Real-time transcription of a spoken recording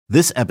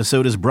This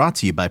episode is brought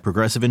to you by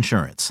Progressive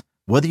Insurance.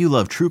 Whether you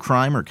love true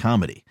crime or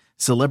comedy,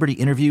 celebrity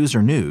interviews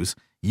or news,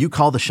 you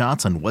call the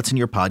shots on what's in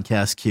your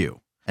podcast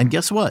queue. And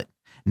guess what?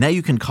 Now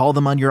you can call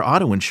them on your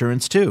auto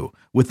insurance too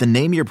with the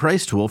Name Your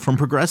Price tool from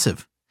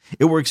Progressive.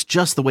 It works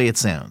just the way it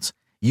sounds.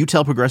 You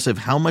tell Progressive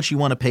how much you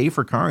want to pay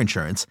for car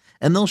insurance,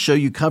 and they'll show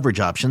you coverage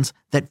options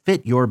that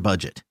fit your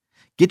budget.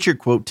 Get your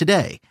quote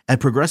today at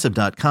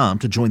Progressive.com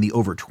to join the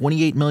over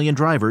 28 million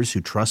drivers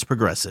who trust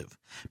Progressive.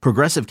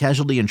 Progressive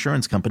Casualty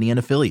Insurance Company and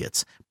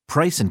Affiliates.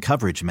 Price and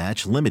coverage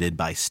match limited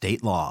by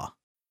state law.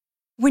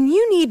 When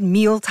you need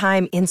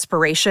mealtime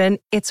inspiration,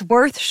 it's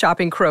worth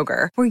shopping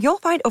Kroger, where you'll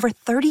find over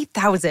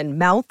 30,000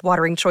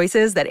 mouth-watering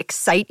choices that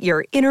excite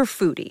your inner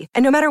foodie.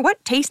 And no matter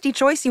what tasty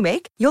choice you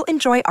make, you'll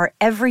enjoy our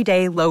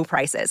everyday low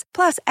prices,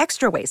 plus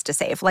extra ways to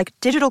save, like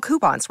digital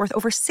coupons worth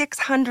over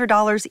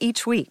 $600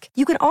 each week.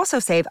 You can also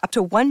save up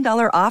to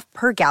 $1 off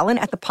per gallon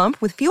at the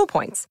pump with fuel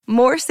points.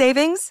 More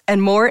savings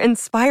and more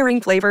inspiring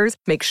flavors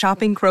make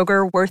shopping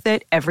Kroger worth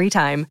it every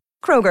time.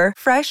 Kroger,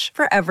 fresh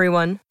for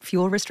everyone.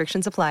 Fuel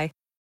restrictions apply.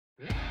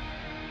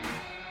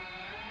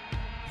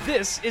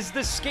 This is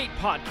the Skate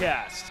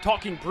Podcast,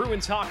 talking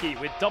Bruins hockey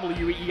with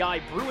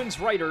WEEI Bruins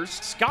writers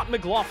Scott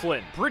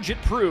McLaughlin, Bridget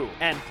Prue,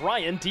 and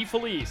Brian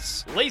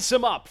DeFelice. Lace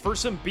them up for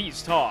some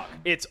Bees talk.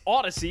 It's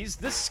Odyssey's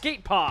The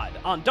Skate Pod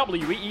on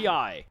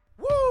WEEI.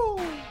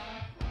 Woo!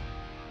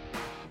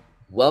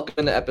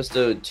 Welcome to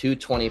episode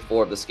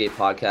 224 of the Skate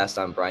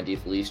Podcast. I'm Brian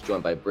DeFelice,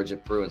 joined by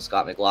Bridget Prue and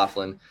Scott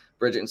McLaughlin.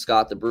 Bridget and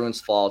Scott, the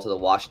Bruins fall to the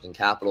Washington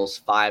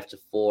Capitals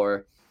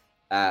 5-4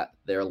 at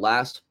their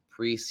last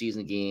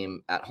preseason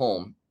game at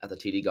home at the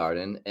TD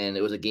Garden, and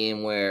it was a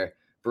game where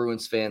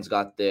Bruins fans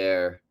got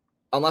there,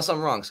 unless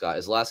I'm wrong, Scott,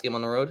 is the last game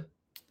on the road?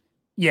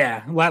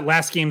 Yeah,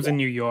 last game's in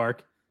New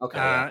York.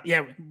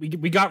 Okay.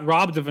 We got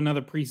robbed of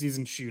another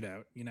preseason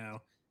shootout,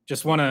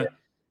 just one of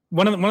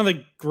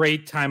the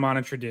great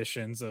time-honored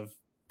traditions of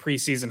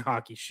preseason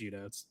hockey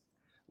shootouts.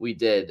 We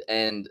did,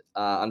 and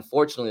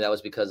unfortunately that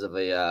was because of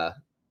David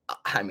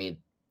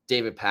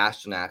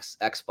Pasternak's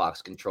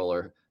Xbox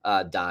controller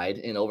died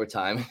in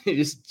overtime. He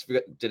just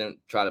didn't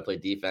try to play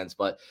defense,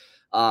 but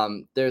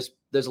there's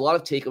a lot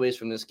of takeaways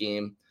from this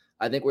game.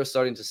 I think we're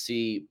starting to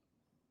see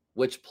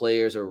which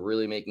players are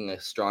really making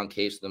a strong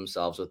case for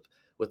themselves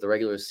with the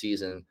regular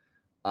season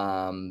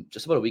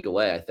just about a week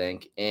away, I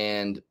think.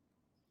 And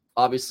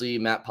obviously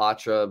Matt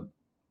Patra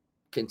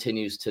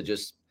continues to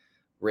just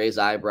raise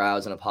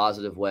eyebrows in a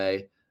positive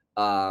way.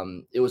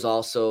 It was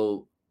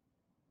also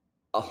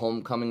a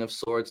homecoming of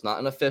sorts, not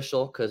an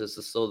official because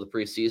it's still the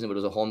preseason, but it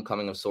was a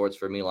homecoming of sorts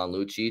for Milan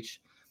Lucic,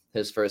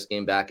 his first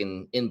game back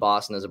in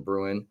Boston as a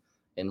Bruin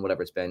in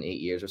whatever it's been, 8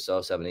 years or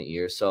so, 7-8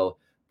 years. So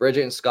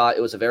Bridget and Scott,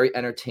 it was a very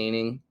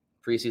entertaining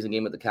preseason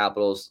game with the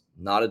Capitals,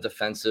 not a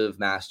defensive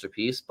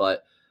masterpiece,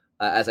 but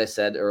as I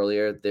said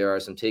earlier, there are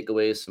some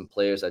takeaways, some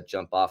players that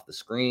jump off the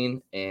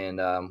screen.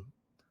 And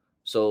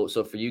so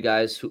for you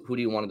guys, who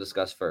do you want to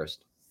discuss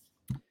first?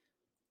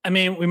 I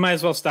mean, we might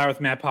as well start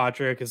with Matt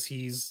Patra because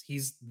he's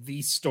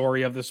the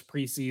story of this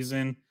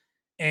preseason.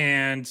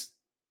 And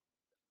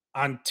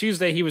on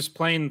Tuesday, he was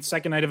playing the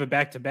second night of a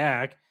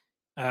back-to-back.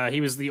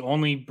 He was the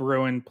only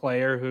Bruin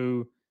player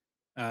who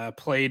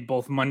played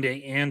both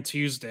Monday and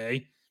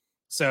Tuesday.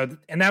 So,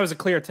 and that was a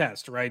clear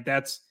test, right?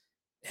 That's,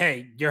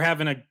 hey, you're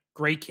having a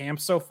great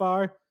camp so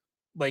far.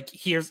 Like,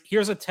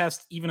 here's a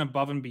test even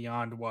above and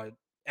beyond what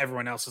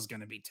everyone else is going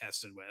to be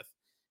tested with.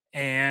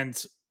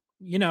 And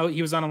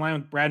he was on a line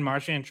with Brad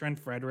Marchand and Trent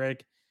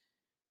Frederick.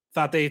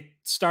 Thought they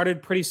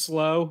started pretty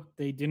slow.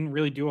 They didn't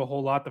really do a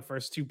whole lot the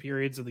first two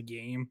periods of the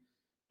game.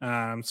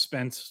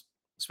 Spent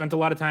a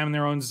lot of time in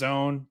their own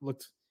zone.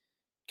 Looked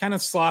kind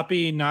of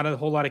sloppy, not a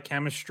whole lot of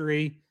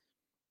chemistry.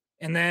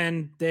 And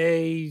then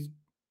they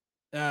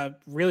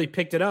really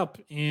picked it up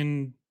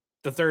in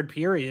the third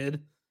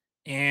period.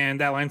 And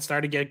that line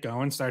started to get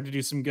going, started to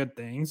do some good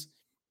things.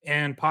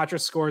 And Patra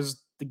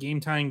scores the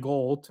game-tying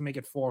goal to make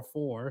it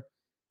 4-4.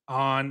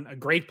 On a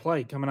great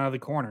play coming out of the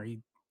corner.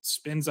 He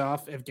spins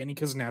off Evgeny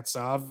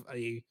Kuznetsov,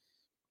 a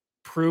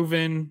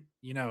proven,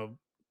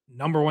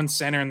 number one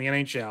center in the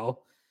NHL,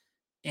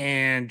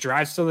 and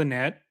drives to the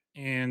net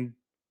and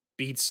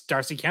beats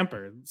Darcy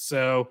Kemper.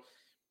 So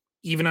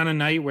even on a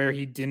night where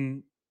he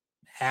didn't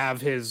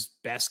have his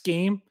best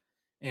game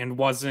and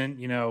wasn't,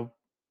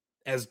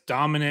 as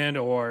dominant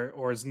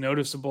or as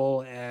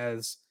noticeable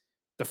as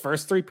the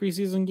first three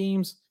preseason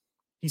games,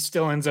 he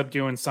still ends up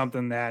doing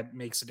something that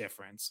makes a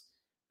difference.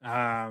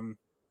 Jim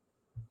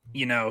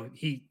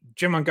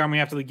Montgomery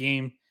after the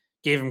game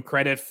gave him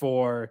credit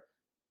for,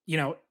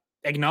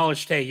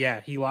 acknowledged, hey, yeah,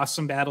 he lost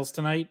some battles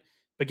tonight,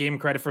 but gave him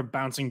credit for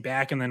bouncing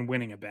back and then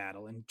winning a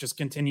battle and just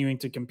continuing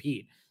to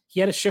compete. He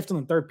had a shift in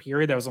the third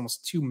period that was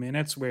almost 2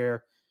 minutes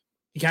where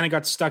he kind of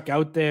got stuck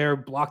out there,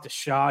 blocked a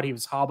shot. He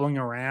was hobbling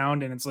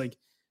around, and it's like,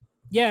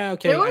 yeah,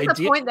 okay. There was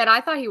a point that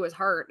I thought he was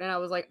hurt, and I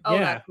was like, oh,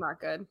 yeah, that's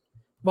not good.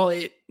 Well,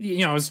 it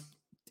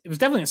was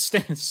definitely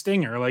a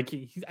stinger. Like,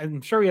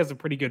 I'm sure he has a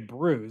pretty good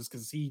bruise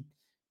because he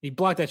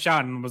blocked that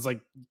shot and was like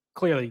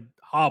clearly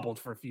hobbled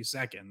for a few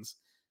seconds.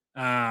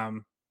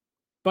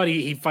 But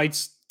he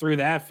fights through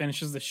that,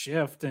 finishes the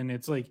shift, and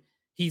it's like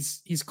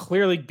he's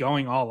clearly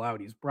going all out.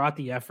 He's brought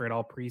the effort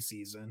all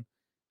preseason.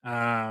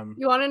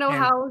 You want to know And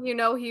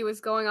how he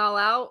was going all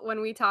out?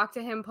 When we talked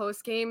to him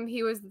post game,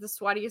 he was the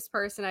sweatiest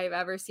person I've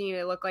ever seen.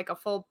 It looked like a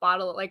full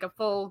bottle, like a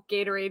full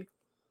Gatorade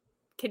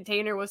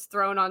container was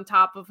thrown on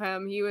top of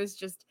him. He was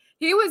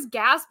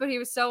gassed, but he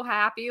was so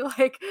happy.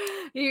 Like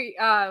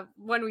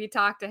when we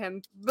talked to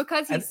him,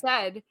 because he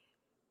said,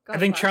 I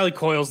think Charlie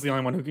Coyle's the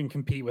only one who can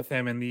compete with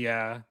him in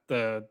the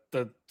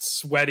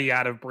sweaty,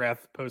 out of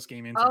breath post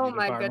game interview. Oh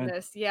my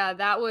goodness. Yeah,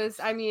 that was,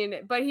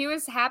 but he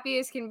was happy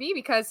as can be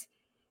because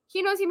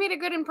he knows he made a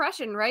good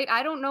impression, right?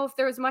 I don't know if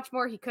there was much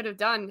more he could have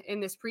done in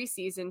this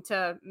preseason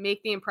to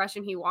make the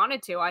impression he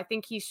wanted to. I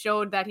think he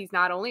showed that he's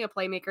not only a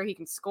playmaker, he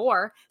can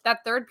score.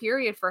 That third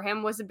period for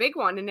him was a big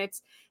one. And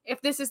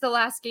if this is the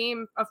last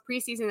game of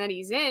preseason that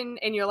he's in,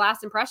 and your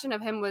last impression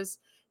of him was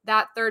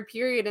that third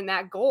period and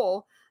that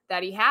goal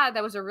that he had,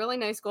 that was a really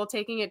nice goal,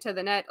 taking it to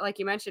the net, like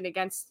you mentioned,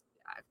 against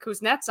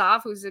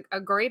Kuznetsov, who's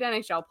a great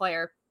NHL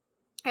player.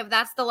 If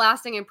that's the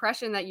lasting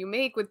impression that you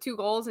make with 2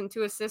 goals and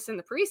 2 assists in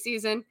the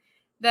preseason,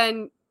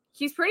 then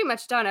he's pretty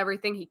much done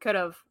everything he could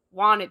have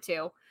wanted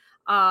to.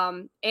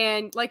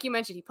 And like you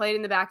mentioned, he played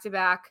in the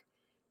back-to-back.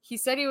 He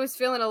said he was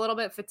feeling a little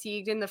bit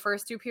fatigued in the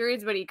first 2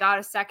 periods, but he got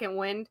a second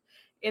wind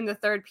in the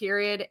third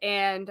period.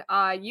 And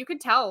you could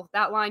tell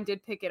that line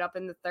did pick it up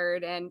in the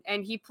third.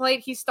 And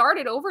he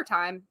started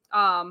overtime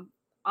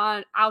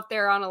out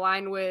there on a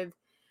line with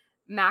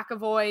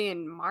McAvoy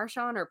and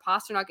Marchand or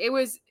Pasternak.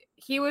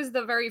 He was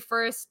the very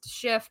first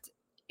shift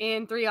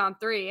in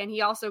 3-on-3, and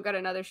he also got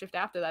another shift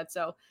after that.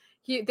 So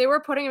they were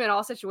putting him in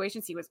all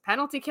situations. He was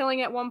penalty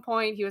killing at one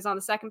point. He was on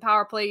the second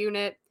power play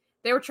unit.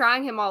 They were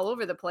trying him all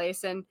over the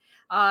place. And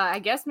I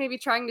guess maybe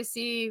trying to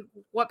see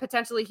what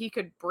potentially he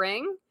could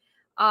bring.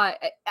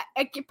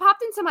 It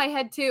popped into my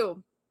head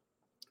too.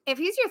 If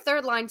he's your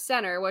third line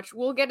center, which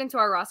we'll get into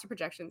our roster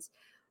projections,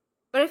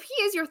 but if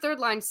he is your third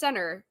line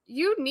center,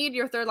 you need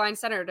your third line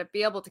center to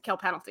be able to kill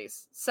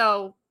penalties.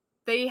 So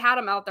they had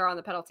him out there on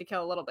the penalty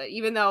kill a little bit,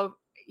 even though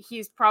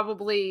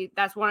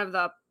that's one of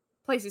the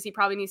places he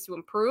probably needs to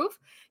improve.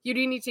 You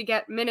do need to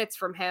get minutes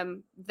from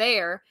him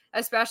there,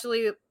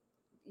 especially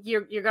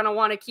you're going to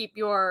want to keep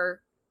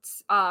your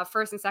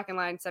first and second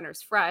line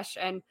centers fresh.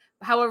 And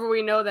however,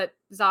 we know that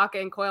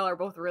Zacha and Coyle are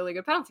both really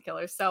good penalty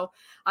killers. So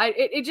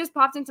it just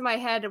popped into my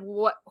head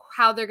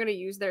how they're going to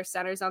use their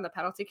centers on the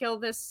penalty kill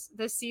this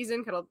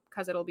season,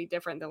 because it'll be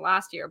different than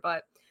last year.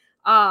 But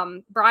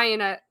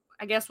Brian,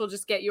 I guess we'll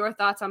just get your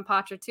thoughts on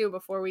Patra too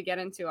before we get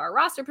into our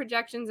roster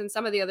projections and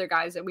some of the other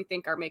guys that we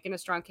think are making a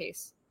strong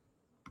case.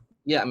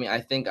 Yeah, I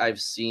think I've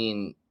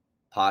seen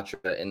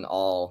Patra in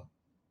all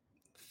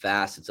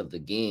facets of the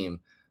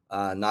game,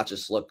 not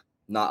just look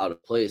not out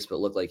of place, but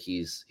look like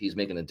he's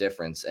making a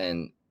difference.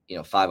 And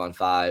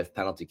 5-on-5,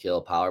 penalty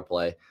kill, power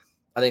play.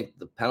 I think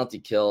the penalty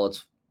kill,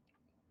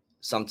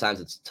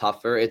 sometimes it's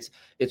tougher.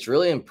 It's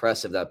really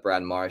impressive that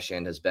Brad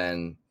Marchand has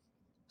been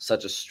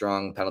such a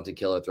strong penalty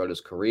killer throughout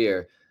his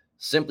career,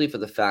 simply for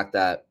the fact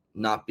that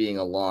not being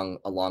a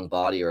long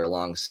body or a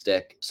long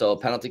stick. So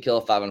penalty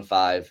kill,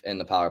 5-on-5, and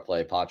the power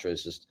play, Patra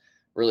is just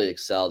really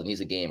excelled, and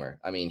he's a gamer.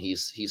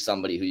 He's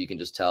somebody who you can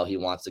just tell he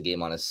wants the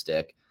game on his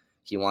stick.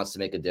 He wants to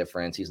make a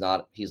difference. He's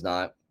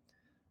not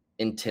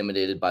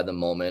intimidated by the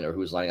moment or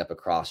who's lining up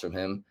across from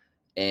him.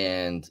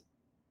 And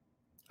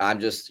I'm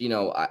just,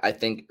 I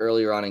think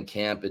earlier on in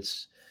camp,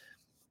 it's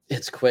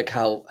quick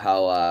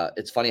how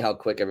it's funny how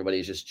quick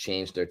everybody's just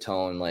changed their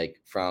tone, like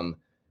from,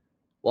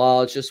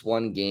 well, it's just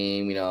one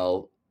game,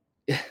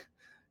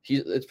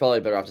 it's probably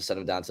better off to send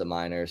him down to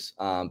minors,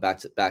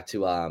 back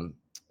to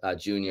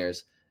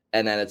juniors.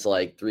 And then it's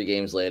like 3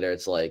 games later,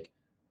 it's like,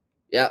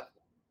 yeah,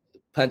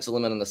 pencil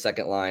him in on the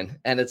second line.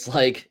 And it's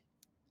like,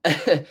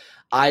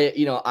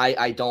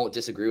 I don't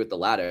disagree with the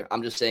latter.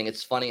 I'm just saying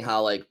it's funny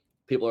how like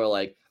people are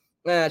like,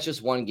 it's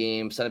just one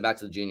game, send it back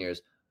to the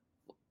juniors.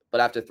 But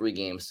after 3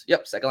 games,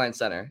 yep, second line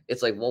center.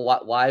 It's like, well,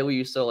 why were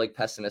you so like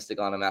pessimistic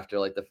on him after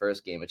like the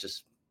first game? It's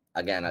just,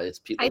 again, it's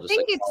people just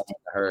like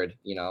herd,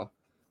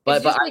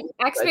 But like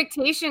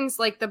expectations,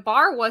 like the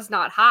bar was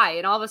not high,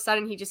 and all of a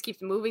sudden he just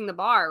keeps moving the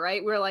bar,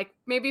 right? We're like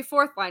maybe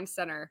 4th line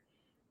center,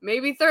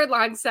 maybe 3rd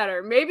line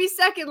center, maybe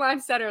 2nd line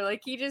center.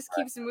 Like he just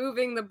keeps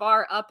moving the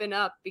bar up and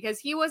up, because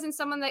he wasn't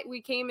someone that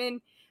we came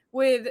in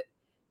with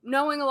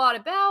knowing a lot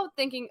about,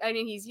 thinking,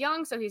 he's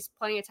young, so he's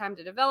plenty of time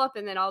to develop.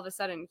 And then all of a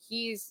sudden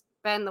he's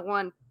been the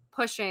one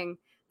pushing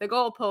the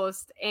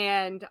goalpost.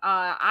 And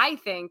I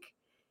think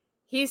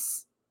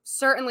he's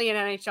certainly an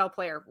NHL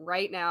player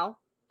right now.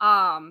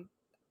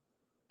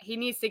 He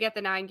needs to get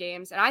the 9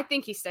 games, and I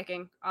think he's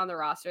sticking on the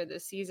roster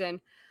this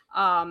season.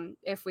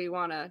 If we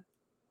want to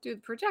do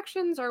the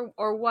projections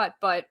or what,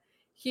 but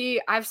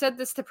I've said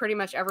this to pretty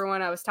much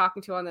everyone I was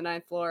talking to on the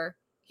 9th floor.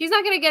 He's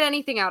not going to get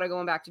anything out of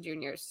going back to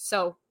juniors.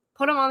 So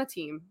put him on the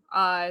team.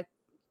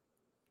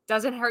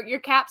 Doesn't hurt your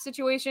cap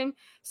situation.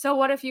 So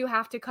what if you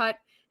have to cut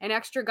an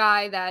extra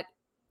guy that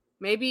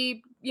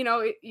maybe,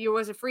 you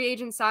was a free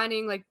agent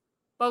signing like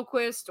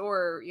Boquist,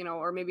 or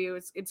maybe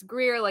it's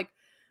Greer, like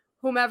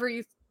whomever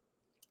you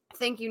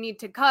think you need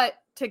to cut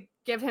to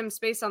give him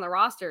space on the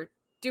roster,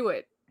 do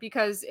it.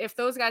 Because if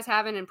those guys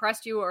haven't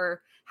impressed you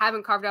or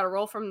haven't carved out a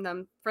role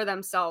for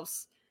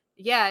themselves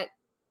yet,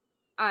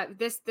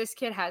 this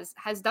kid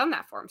has done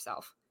that for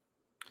himself.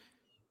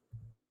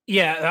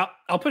 Yeah,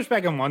 I'll push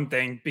back on one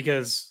thing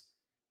because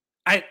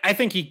I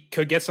think he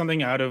could get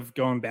something out of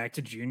going back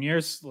to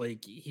juniors.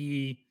 Like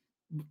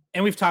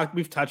we've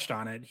touched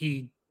on it.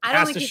 I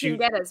don't think he can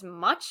get as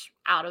much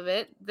out of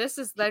it.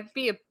 That'd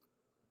be a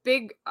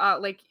big,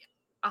 like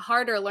a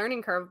harder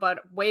learning curve, but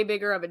way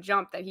bigger of a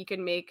jump that he could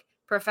make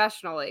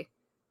professionally.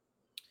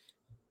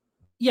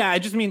 Yeah, I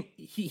just mean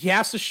he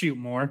has to shoot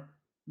more,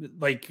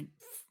 like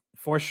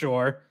for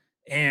sure,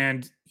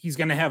 and he's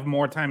going to have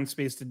more time and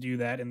space to do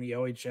that in the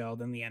OHL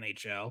than the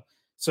NHL.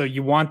 So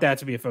you want that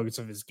to be a focus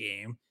of his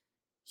game.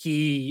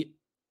 The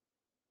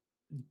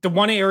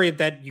one area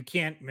that you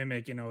can't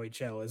mimic in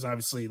OHL is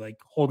obviously like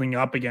holding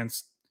up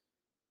against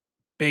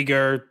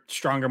bigger,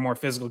 stronger, more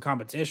physical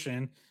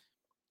competition.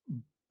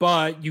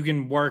 But you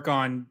can work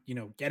on,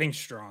 getting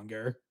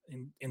stronger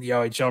in the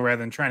OHL rather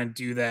than trying to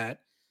do that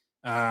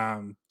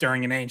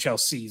during an NHL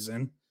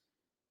season.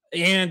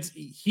 And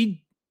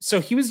he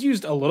was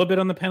used a little bit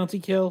on the penalty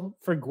kill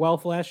for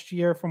Guelph last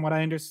year, from what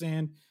I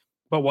understand,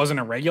 but wasn't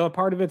a regular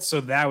part of it.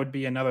 So that would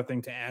be another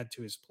thing to add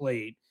to his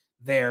plate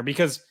there,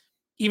 because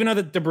even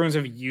though the Bruins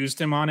have used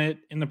him on it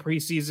in the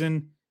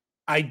preseason,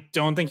 I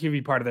don't think he'd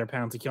be part of their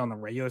penalty kill in the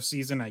regular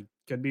season. I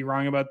could be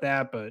wrong about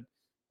that, but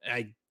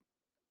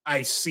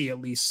I see at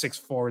least 6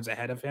 forwards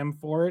ahead of him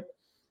for it.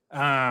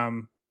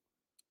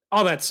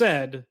 All that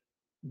said,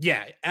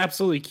 yeah,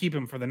 absolutely keep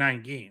him for the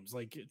 9 games.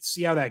 Like,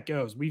 see how that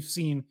goes. We've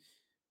seen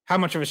how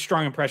much of a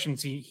strong impression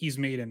he's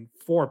made in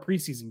 4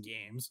 preseason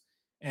games.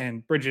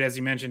 And Bridget, as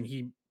you mentioned,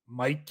 he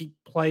might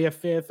play a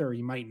 5th or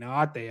he might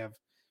not. They have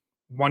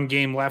 1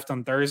 game left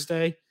on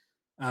Thursday.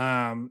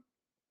 But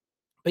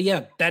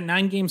yeah, that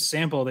 9-game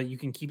sample that you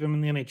can keep him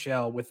in the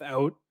NHL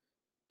without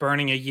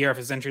burning a year of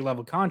his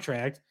entry-level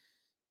contract.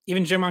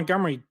 Even Jim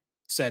Montgomery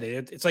said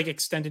it. It's like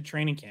extended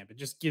training camp. It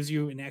just gives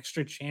you an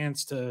extra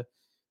chance to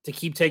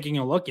keep taking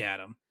a look at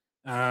him.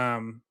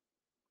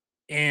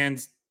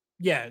 And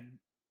yeah,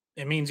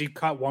 it means you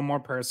cut one more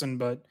person,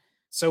 but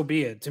so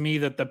be it. To me,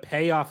 that the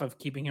payoff of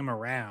keeping him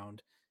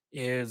around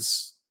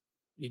is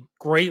it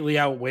greatly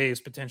outweighs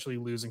potentially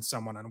losing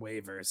someone on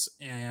waivers.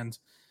 And,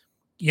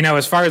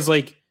 as far as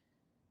like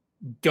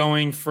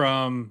going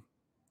from,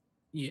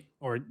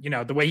 or,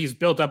 the way he's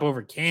built up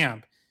over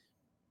camp,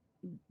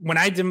 when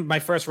I did my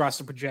first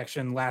roster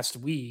projection last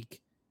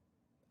week,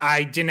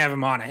 I didn't have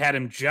him on. I had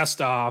him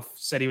just off,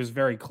 said he was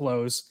very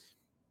close.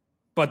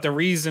 But the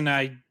reason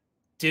I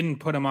didn't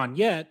put him on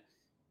yet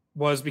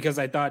was because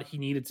I thought he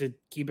needed to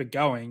keep it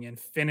going and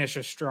finish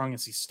as strong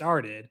as he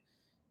started.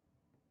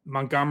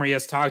 Montgomery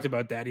has talked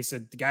about that. He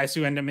said the guys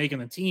who end up making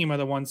the team are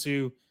the ones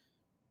who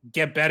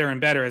get better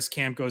and better as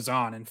camp goes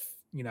on. And,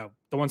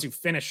 the ones who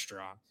finish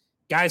strong.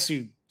 Guys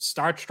who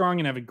start strong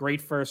and have a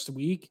great first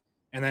week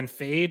and then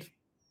fade,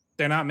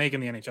 they're not making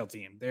the NHL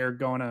team. They're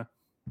going to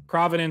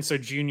Providence or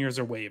juniors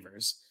or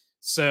waivers.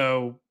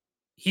 So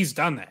he's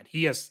done that.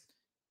 He has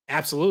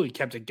absolutely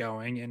kept it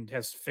going and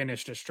has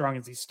finished as strong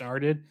as he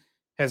started,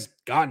 has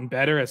gotten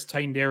better, has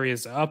tightened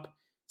areas up.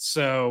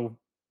 So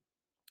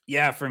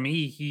yeah, for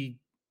me,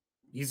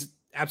 he's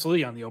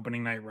absolutely on the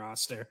opening night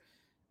roster.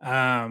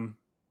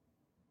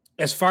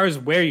 As far as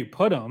where you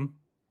put him,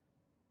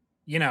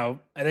 I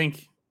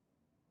think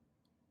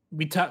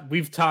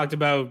we've talked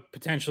about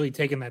potentially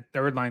taking that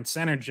third line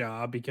center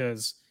job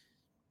because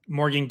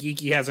Morgan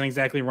Geekie hasn't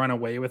exactly run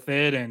away with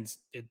it, and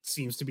it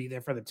seems to be there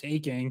for the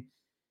taking.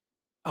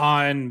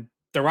 On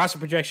the roster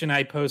projection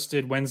I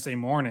posted Wednesday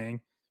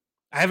morning,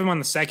 I have him on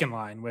the second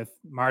line with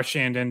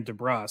Marchand and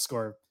DeBrusk,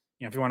 or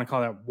if you want to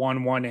call that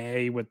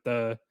 1-1A with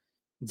the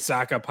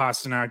Zacha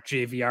Pasternak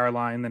JVR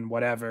line, then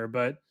whatever.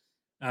 But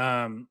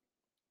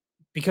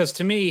because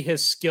to me,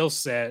 his skill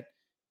set,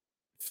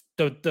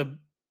 the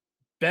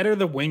better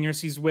the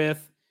wingers he's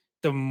with,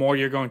 the more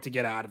you're going to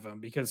get out of him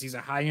because he's a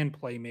high-end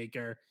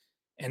playmaker.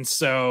 And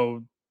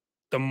so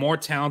the more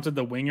talented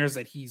the wingers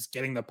that he's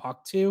getting the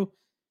puck to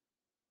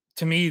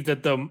me,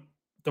 that the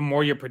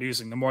more you're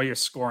producing, the more you're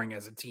scoring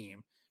as a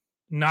team.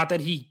 Not that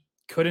he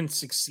couldn't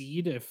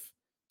succeed if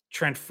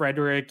Trent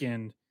Frederick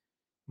and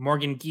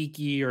Morgan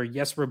Geekie or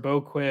Jesper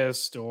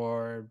Boquist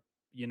or,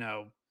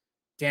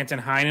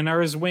 Danton Heinen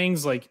are his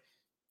wings. Like,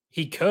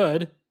 he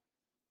could,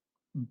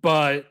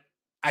 but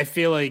I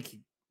feel like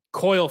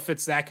Coyle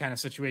fits that kind of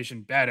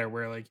situation better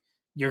where, like,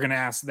 you're going to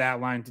ask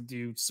that line to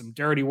do some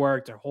dirty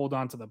work, to hold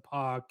on to the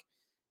puck.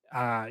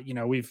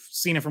 We've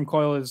seen it from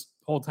Coyle his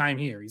whole time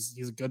here.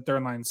 He's a good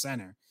third line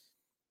center.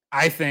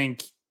 I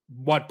think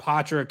what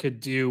Patra could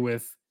do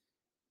with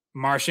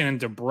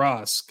Marchand and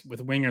DeBrusk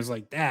with wingers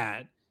like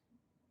that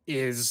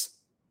is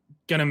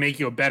going to make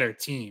you a better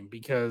team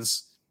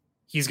because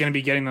he's going to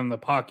be getting them the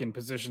puck in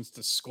positions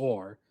to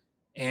score.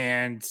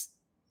 And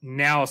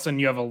now all of a sudden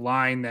you have a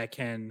line that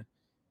can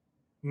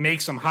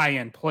make some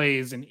high-end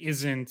plays and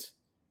isn't,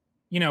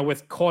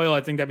 with Coyle,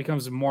 I think that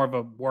becomes more of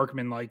a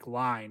workman-like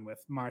line with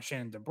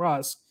Marchand and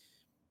DeBrusk.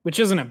 which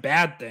isn't a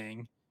bad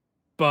thing,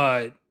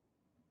 but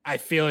I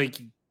feel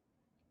like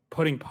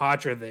putting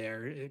Patra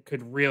there, it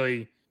could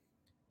really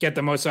get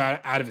the most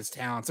out of his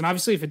talents. And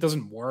obviously, if it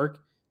doesn't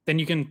work, then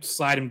you can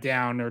slide him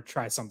down or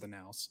try something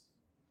else.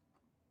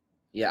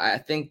 Yeah, I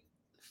think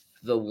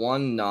the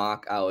one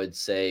knock I would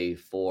say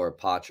for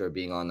Patra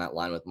being on that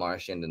line with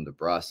Marchand and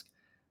DeBrusk,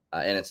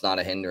 and it's not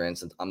a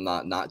hindrance, I'm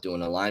not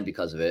doing a line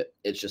because of it.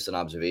 It's just an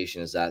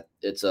observation, is that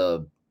it's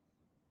a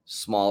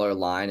smaller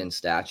line in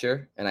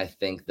stature. And I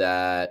think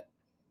that,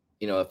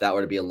 if that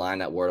were to be a line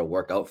that were to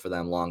work out for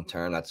them long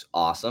term, that's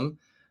awesome.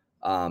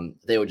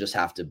 They would just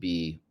have to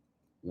be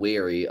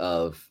wary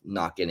of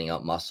not getting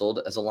out muscled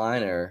as a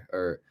line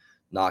or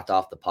knocked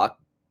off the puck.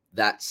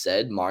 That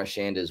said,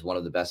 Marchand is one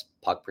of the best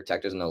puck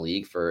protectors in the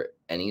league for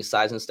any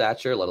size and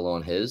stature, let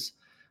alone his.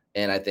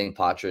 And I think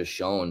Patra has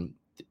shown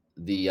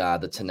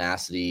the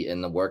tenacity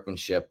and the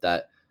workmanship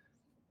that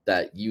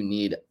you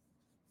need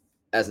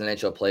as an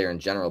NHL player in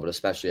general, but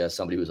especially as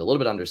somebody who's a little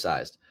bit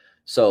undersized.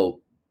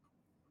 So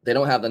they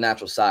don't have the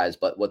natural size,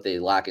 but what they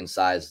lack in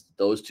size,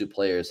 those two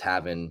players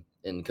have in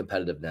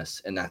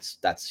competitiveness, and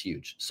that's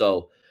huge.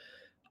 So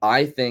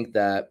I think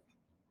that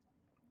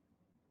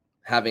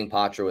having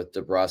Patra with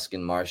DeBrusk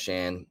and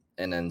Marchand,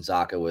 and then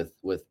Zacha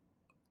with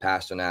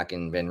Pasternak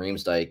and Van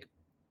Riemsdyk,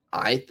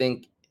 I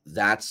think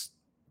that's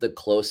the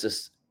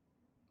closest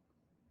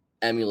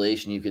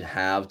emulation you could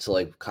have to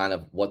like kind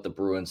of what the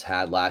Bruins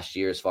had last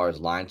year as far as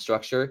line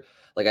structure.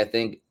 Like I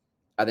think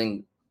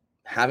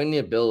having the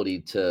ability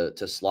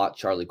to slot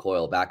Charlie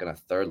Coyle back in a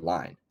third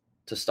line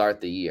to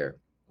start the year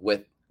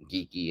with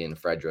Geeky and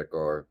Frederick,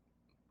 or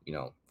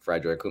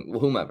Frederick,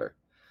 whomever,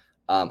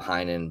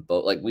 Heinen,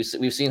 both, like we've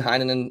seen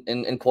Heinen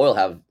and Coyle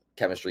have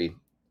chemistry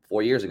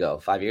 5 years ago,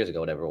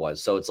 whatever it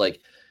was. So it's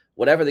like,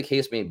 whatever the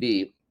case may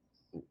be,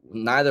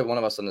 neither one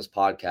of us on this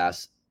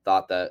podcast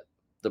thought that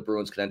the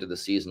Bruins could enter the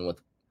season with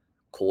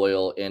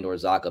Coyle and or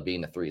Zacha being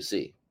the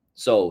 3C.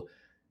 So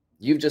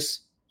you've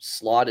just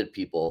slotted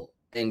people.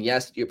 And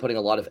yes, you're putting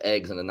a lot of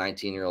eggs in a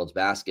 19-year-old's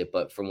basket,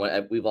 but from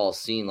what we've all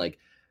seen, like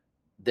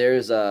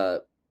there's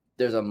a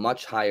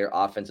much higher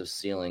offensive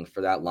ceiling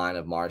for that line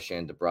of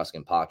Marchand, DeBrusk,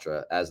 and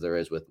Patra as there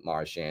is with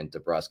Marchand,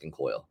 DeBrusk, and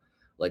Coyle.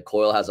 Like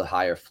Coyle has a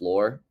higher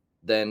floor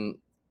than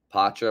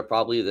Patra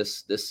probably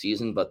this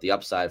season, but the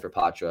upside for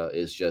Patra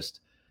is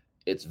just,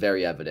 it's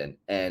very evident.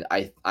 And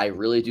I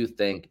really do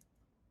think,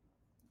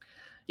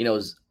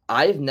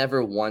 I've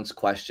never once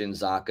questioned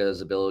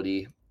Zacha's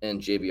ability and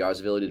JVR's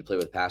ability to play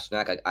with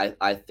Pasternak.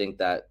 I think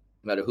that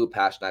no matter who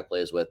Pasternak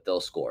plays with,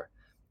 they'll score.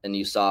 And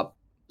you saw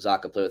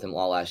Zacha play with him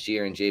all last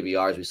year, and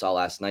JVR, as we saw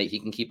last night, he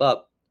can keep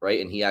up, right?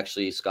 And he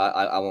actually, Scott,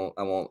 I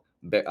won't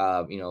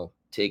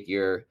take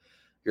your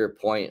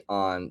point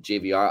on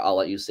JVR. I'll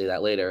let you say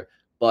that later.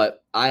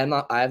 But I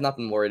have not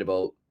been worried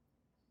about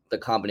the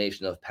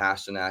combination of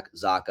Pasternak,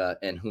 Zacha,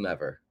 and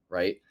whomever,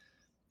 right?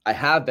 I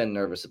have been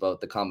nervous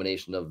about the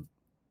combination of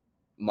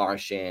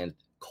Marchand,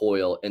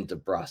 Coyle, and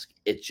DeBrusk.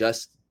 It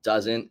just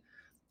doesn't.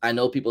 I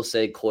know people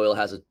say Coyle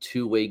has a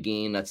two-way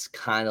game that's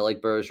kind of like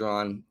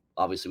Bergeron.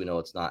 Obviously, we know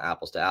it's not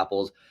apples to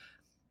apples.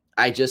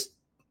 I don't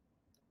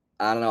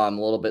know. I'm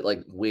a little bit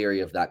like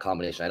weary of that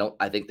combination.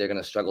 I think they're going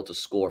to struggle to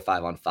score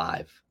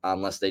 5-on-5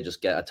 unless they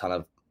just get a ton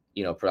of,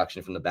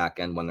 production from the back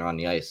end when they're on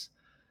the ice.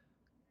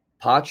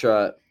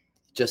 Patra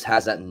just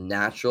has that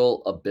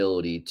natural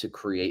ability to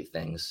create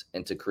things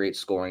and to create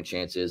scoring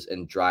chances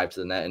and drive to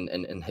the net.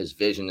 And his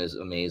vision is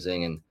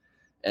amazing. And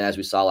as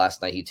we saw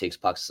last night, he takes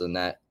pucks to the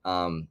net.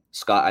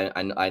 Scott,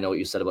 I know what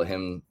you said about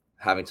him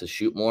having to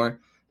shoot more,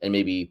 and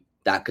maybe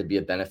that could be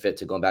a benefit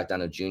to going back down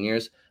to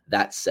juniors.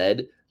 That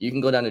said, you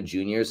can go down to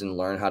juniors and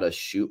learn how to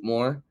shoot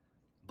more.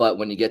 But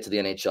when you get to the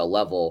NHL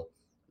level,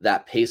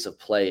 that pace of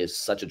play is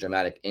such a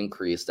dramatic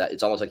increase that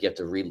it's almost like you have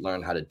to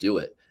relearn how to do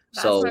it.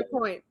 That's my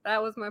point.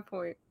 That was my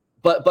point.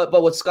 But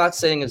what Scott's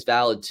saying is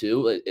valid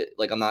too.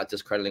 Like, I'm not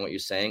discrediting what you're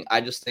saying.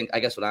 I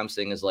guess what I'm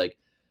saying is, like,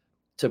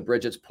 to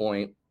Bridget's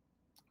point,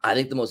 I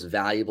think the most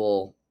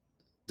valuable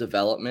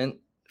development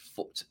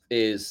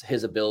is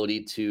his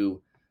ability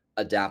to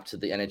adapt to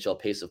the NHL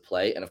pace of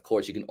play. And of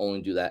course, you can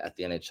only do that at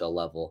the NHL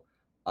level.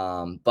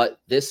 But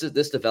this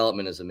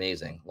development is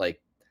amazing.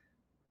 Like,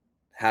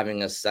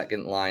 having a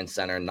second line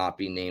center not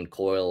be named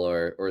Coyle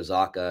or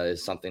Zacha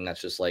is something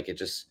that's just like,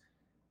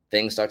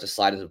 things start to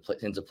slide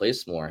into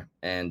place more.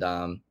 And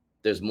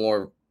there's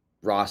more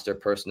roster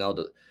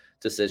personnel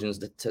decisions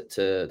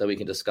that we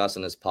can discuss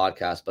in this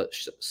podcast. But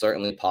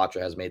certainly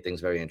Patra has made things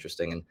very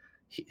interesting. And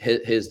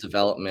his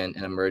development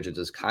and emergence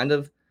is kind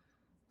of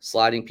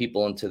sliding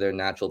people into their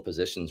natural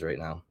positions right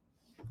now.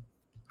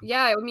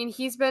 Yeah, I mean,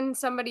 he's been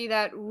somebody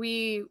that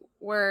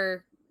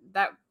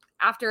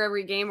after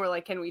every game we're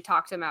like, can we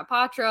talk to Matt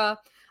Patra?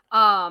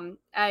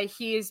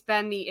 He's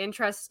been the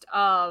interest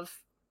of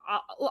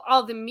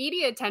all the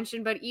media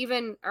attention, but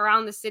even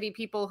around the city,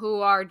 people who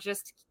are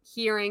just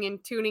hearing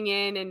and tuning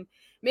in and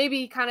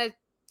maybe kind of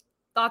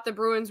thought the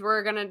Bruins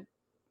were going to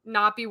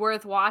not be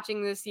worth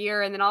watching this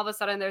year. And then all of a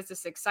sudden there's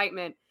this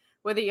excitement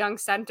with a young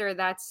center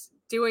that's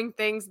doing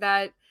things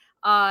that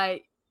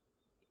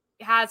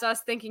has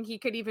us thinking he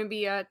could even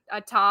be a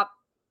top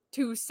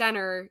 2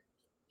 center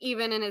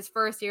even in his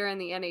first year in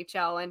the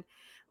NHL. And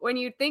when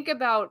you think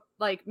about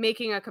like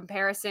making a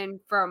comparison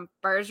from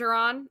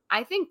Bergeron,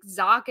 I think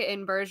Zacha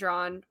and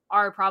Bergeron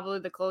are probably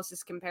the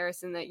closest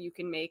comparison that you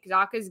can make.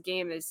 Zacha's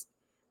game is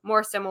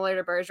more similar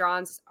to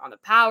Bergeron's on the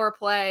power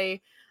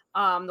play,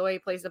 the way he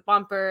plays the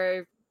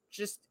bumper,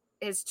 just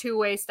his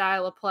two-way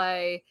style of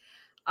play,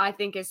 I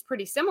think is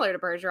pretty similar to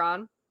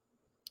Bergeron.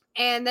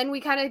 And then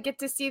we kind of get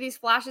to see these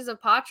flashes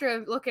of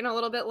Patra looking a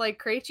little bit like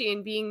Krejci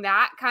and being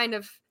that kind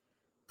of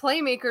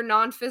playmaker,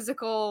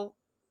 non-physical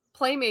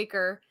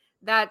playmaker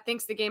that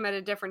thinks the game at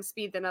a different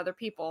speed than other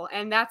people.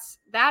 And that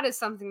is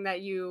something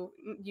that you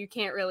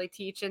can't really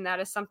teach. And that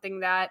is something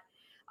that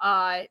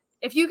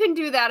if you can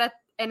do that at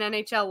an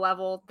NHL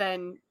level,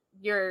 then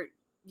you're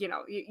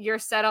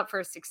set up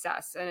for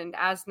success. And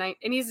and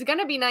he's going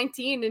to be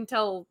 19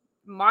 until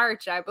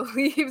March, I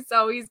believe.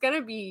 So he's going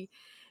to be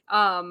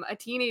a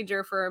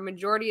teenager for a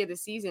majority of the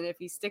season if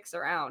he sticks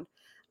around.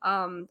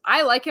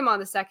 I like him on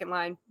the second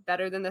line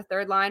better than the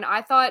third line.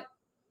 I'm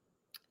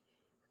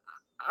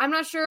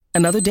not sure.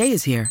 Another day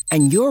is here,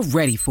 and you're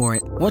ready for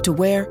it. What to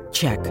wear?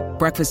 Check.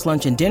 Breakfast,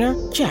 lunch, and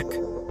dinner? Check.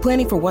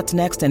 Planning for what's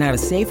next and how to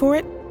save for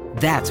it?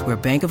 That's where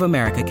Bank of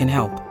America can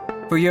help.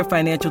 For your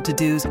financial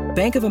to-dos,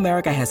 Bank of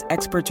America has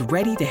experts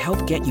ready to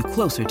help get you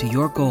closer to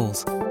your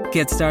goals.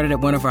 Get started at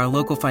one of our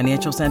local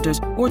financial centers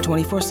or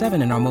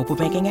 24/7 in our mobile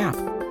banking app.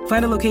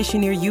 Find a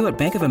location near you at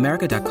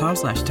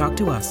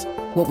bankofamerica.com/talktous.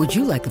 What would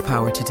you like the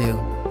power to do?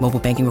 Mobile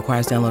banking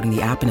requires downloading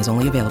the app and is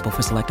only available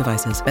for select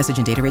devices. Message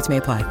and data rates may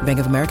apply. Bank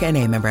of America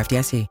NA, member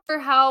FDIC. For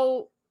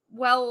how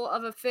well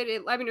of a fit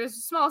it was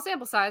a small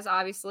sample size,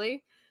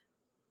 obviously.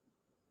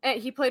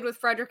 And he played with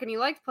Frederick and he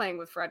liked playing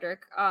with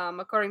Frederick,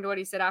 according to what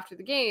he said after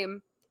the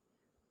game.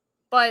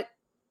 But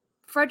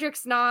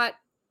Frederick's not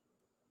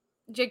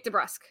Jake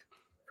DeBrusk.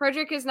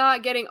 Frederick is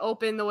not getting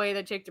open the way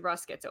that Jake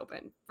DeBrusk gets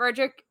open.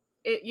 Frederick,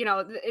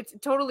 it's a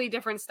totally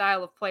different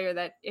style of player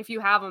that if you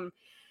have him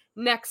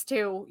next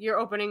to, you're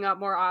opening up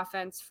more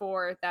offense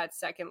for that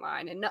second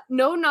line. And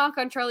no knock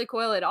on Charlie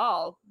Coyle at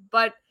all,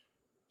 but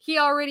we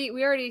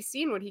already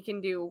seen what he can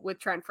do with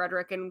Trent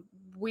Frederick, and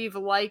we've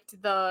liked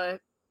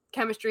the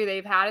chemistry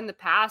they've had in the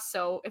past.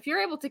 So if you're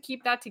able to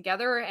keep that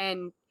together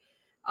and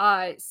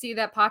see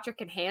that Patrick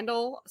can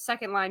handle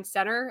second line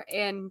center,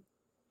 and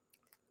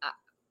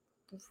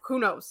who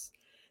knows,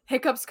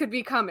 hiccups could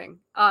be coming.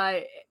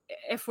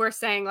 If we're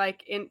saying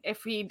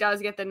if he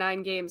does get the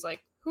 9 games,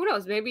 who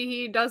knows, maybe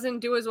he doesn't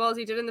do as well as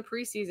he did in the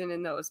preseason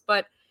in those,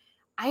 but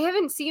I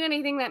haven't seen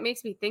anything that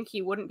makes me think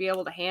he wouldn't be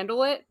able to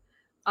handle it.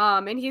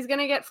 And he's going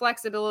to get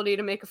flexibility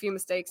to make a few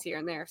mistakes here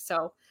and there.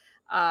 So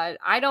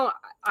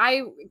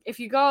if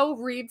you go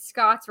read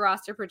Scott's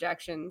roster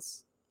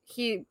projections,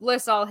 he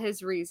lists all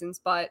his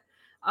reasons, but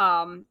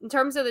in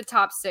terms of the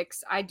top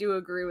 6, I do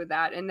agree with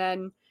that. And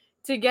then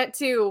to get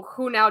to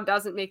who now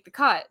doesn't make the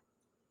cut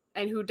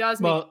and who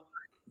does make the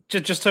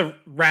cut. Just to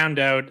round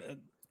out a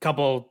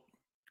couple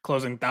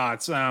closing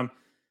thoughts,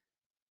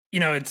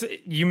 it's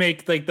you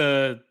make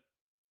the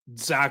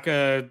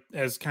Zacha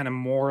as kind of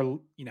more,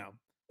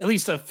 at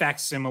least a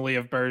facsimile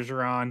of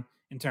Bergeron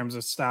in terms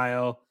of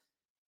style.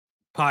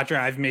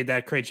 Patra, I've made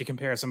that Krejci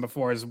comparison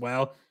before as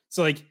well.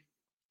 So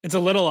it's a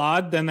little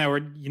odd then that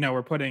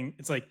we're putting,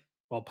 it's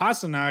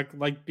Pastrnak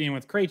like being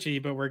with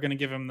Krejci, but we're going to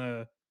give him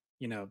the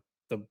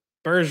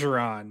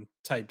Bergeron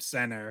type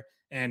center,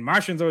 and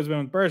Martian's always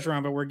been with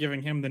Bergeron, but we're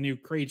giving him the new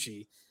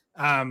Krejci.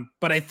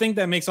 But I think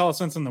that makes all the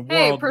sense in the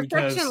world.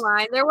 Perfection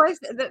line. There was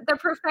the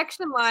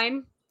perfection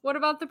line. What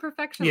about the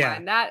perfection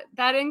line?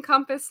 That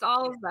encompassed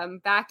all of them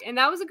back, and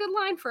that was a good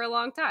line for a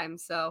long time.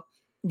 So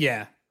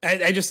yeah,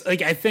 I just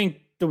I think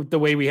the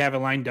way we have it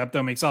lined up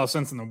though makes all the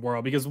sense in the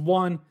world, because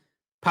one,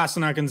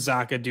 Pastrnak and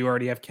Zacha do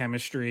already have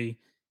chemistry,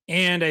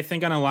 and I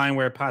think on a line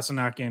where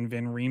Pastrnak and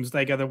Van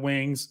Riemsdyk are the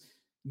wings,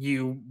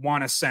 you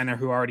want a center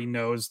who already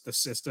knows the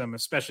system,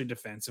 especially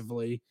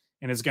defensively,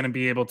 and is going to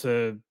be able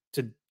to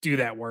do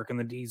that work in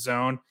the D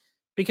zone,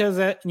 because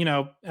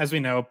as we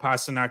know,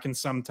 Pastrnak can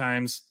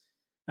sometimes,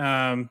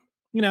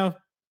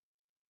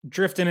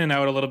 drift in and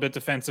out a little bit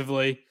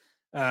defensively.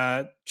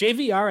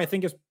 JVR, I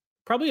think, is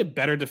probably a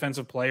better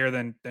defensive player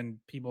than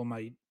people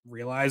might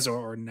realize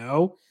or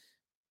know,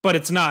 but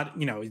it's not,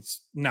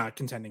 it's not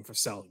contending for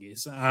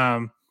Selgies.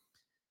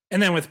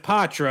 And then with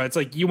Patra, it's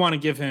you want to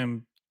give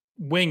him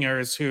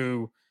wingers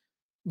who,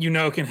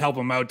 can help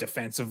him out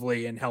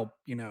defensively and help,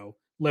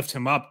 lift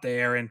him up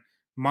there. And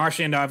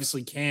Marchand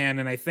obviously can.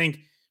 And I think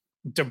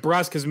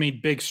DeBrusk has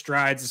made big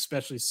strides,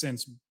 especially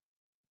since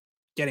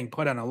getting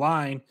put on a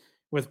line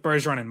with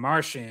Bergeron and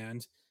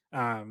Marchand.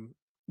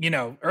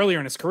 Earlier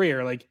in his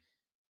career,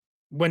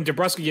 when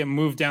DeBrusk would get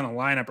moved down the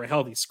lineup or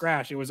healthy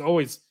scratch, it was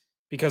always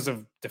because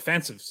of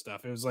defensive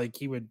stuff. It was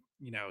he would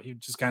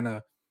just kind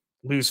of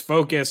lose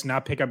focus,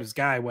 not pick up his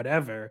guy,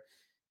 whatever.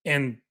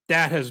 And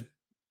that has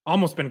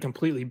almost been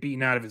completely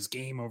beaten out of his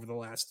game over the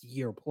last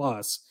year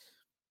plus.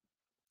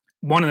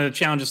 One of the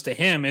challenges to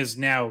him is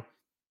now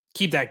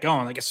keep that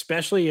going.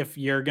 Especially if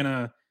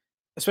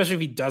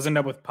he does end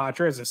up with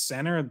Patra as a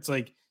center, it's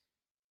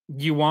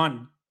you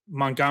want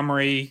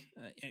Montgomery,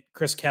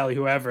 Chris Kelly,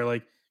 whoever,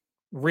 like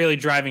really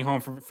driving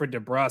home for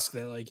DeBrusque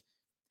that like,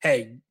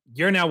 hey,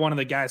 you're now one of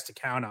the guys to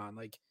count on.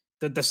 Like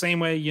the same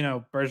way,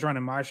 Bergeron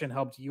and Marchand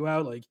helped you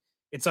out. Like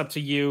it's up to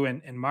you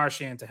and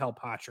Marchand to help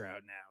Patra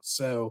out now.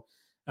 So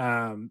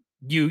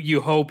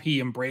you hope he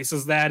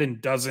embraces that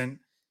and doesn't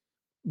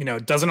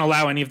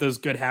allow any of those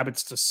good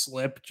habits to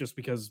slip just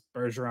because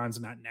Bergeron's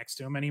not next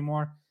to him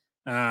anymore.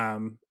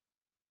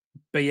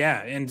 But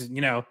yeah,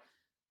 and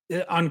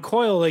on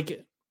Coyle,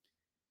 like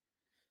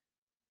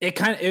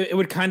it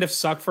would kind of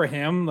suck for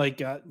him.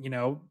 Like,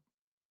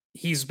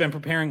 he's been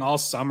preparing all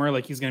summer.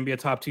 Like he's going to be a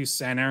top 2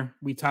 center.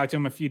 We talked to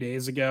him a few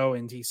days ago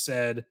and he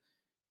said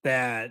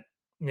that,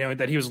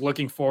 that he was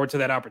looking forward to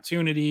that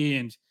opportunity.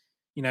 And,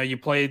 you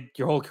played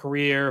your whole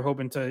career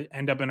hoping to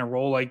end up in a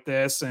role like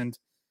this. And,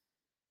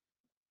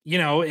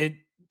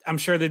 I'm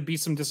sure there'd be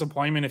some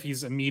disappointment if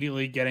he's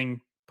immediately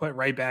getting put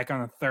right back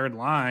on the third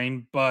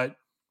line, but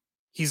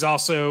he's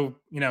also,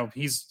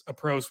 he's a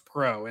pro's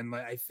pro. And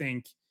I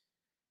think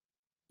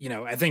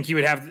he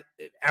would have,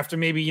 after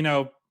maybe,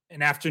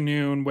 an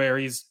afternoon where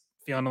he's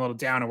feeling a little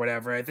down or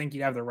whatever, I think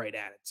he'd have the right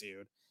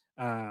attitude.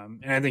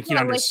 And I think he'd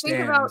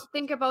understand.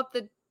 Think about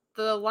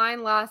the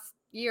line last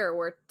year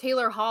where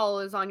Taylor Hall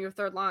is on your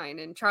third line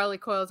and Charlie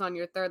Coyle is on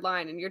your third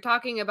line. And you're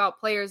talking about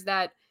players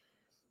that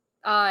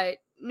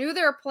knew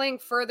they were playing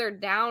further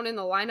down in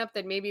the lineup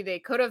than maybe they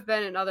could have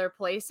been in other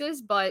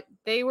places, but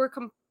they were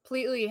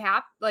completely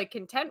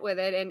content with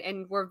it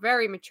and were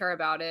very mature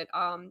about it.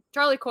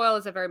 Charlie Coyle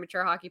is a very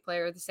mature hockey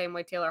player, the same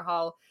way Taylor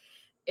Hall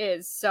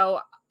is. So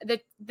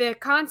the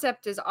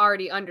concept is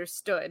already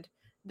understood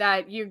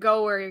that you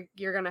go where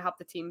you're going to help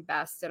the team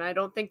best. And I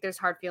don't think there's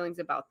hard feelings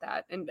about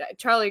that. And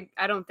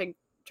I don't think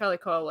Charlie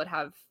Coyle would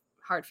have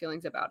hard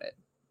feelings about it.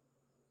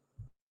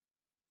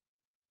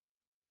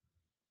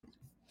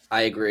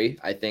 I agree.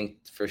 I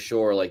think for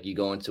sure, like you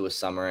go into a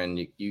summer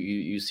and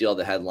you see all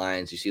the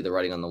headlines, you see the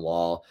writing on the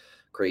wall,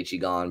 Krejci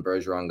gone,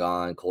 Bergeron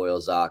gone,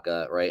 Coyle,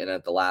 Zacha, right? And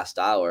at the last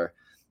hour,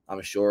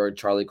 I'm sure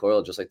Charlie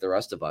Coyle, just like the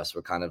rest of us,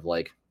 were kind of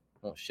like,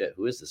 oh shit,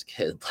 who is this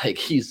kid? Like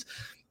he's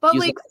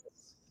like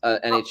an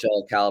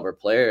NHL caliber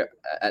player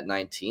at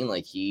 19.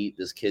 Like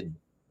this kid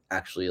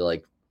actually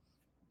like,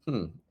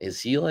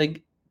 is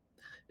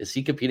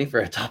he competing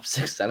for a top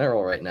 6 center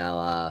role right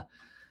now?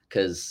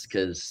 Cause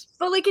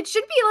but like it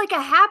should be like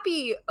a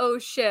happy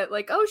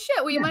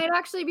we might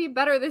actually be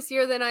better this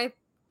year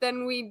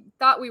than we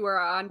thought we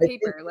were on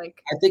paper.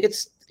 I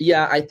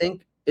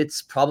think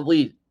it's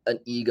probably an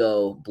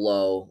ego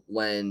blow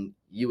when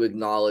you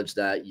acknowledge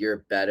that you're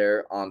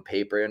better on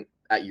paper and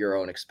at your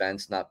own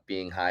expense, not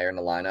being higher in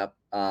the lineup.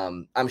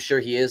 I'm sure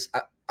he is.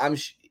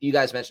 You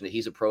guys mentioned it.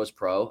 He's a pro's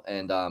pro.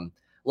 And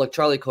look,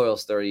 Charlie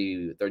Coyle's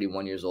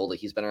 31 years old. Like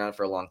he's been around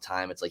for a long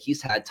time. It's like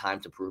he's had time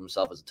to prove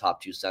himself as a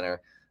top 2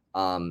 center.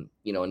 In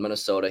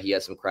Minnesota, he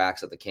had some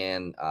cracks at the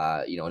can.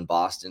 In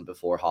Boston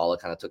before Holla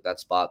kind of took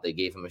that spot, they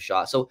gave him a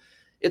shot. So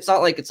it's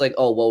not like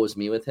oh, woe is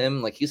me with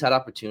him. Like he's had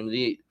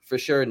opportunity for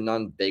sure,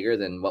 none bigger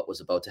than what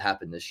was about to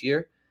happen this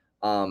year.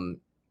 And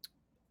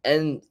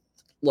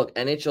look,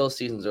 NHL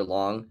seasons are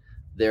long.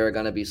 There are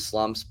going to be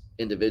slumps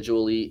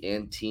individually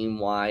and team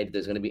wide.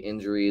 There's going to be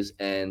injuries,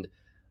 and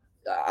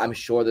I'm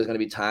sure there's going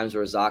to be times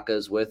where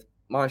Zacha's with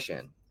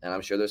Marchand. And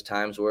I'm sure there's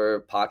times where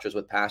Patra's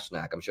with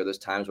Pastrnak. I'm sure there's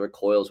times where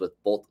Coyle's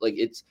with both.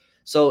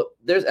 So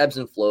there's ebbs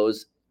and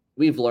flows.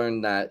 We've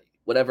learned that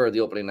whatever the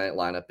opening night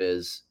lineup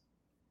is,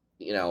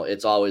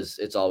 it's always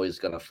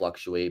going to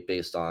fluctuate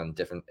based on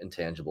different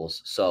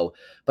intangibles. So,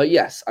 but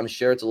yes, I'm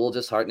sure it's a little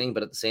disheartening,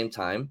 but at the same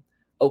time,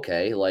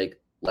 okay,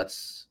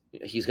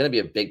 he's going to be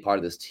a big part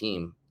of this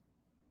team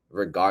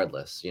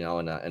regardless,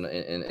 and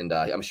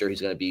I'm sure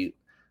he's going to be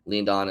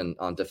leaned on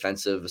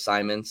defensive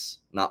assignments,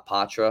 not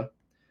Patra.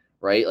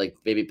 Right? Like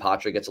maybe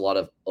Patra gets a lot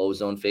of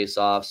ozone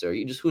face-offs or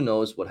who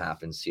knows what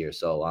happens here.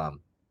 So,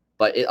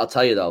 but I'll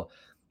tell you though,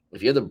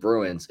 if you're the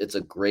Bruins, it's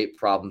a great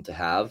problem to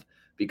have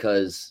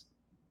because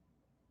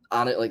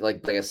on it,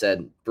 like I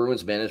said,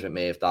 Bruins management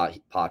may have thought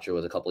Patra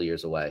was a couple of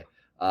years away.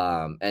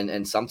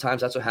 And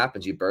sometimes that's what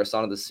happens. You burst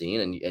onto the scene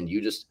and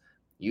you just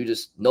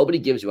nobody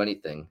gives you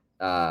anything,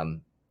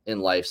 in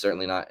life.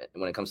 Certainly not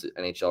when it comes to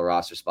NHL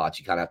roster spots,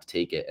 you kind of have to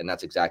take it. And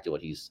that's exactly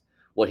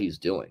what he's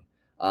doing.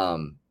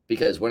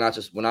 Because we're not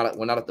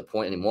at the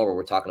point anymore where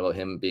we're talking about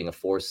him being a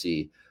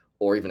 4C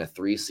or even a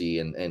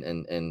 3C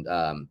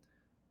and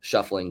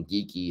shuffling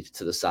Geeky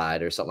to the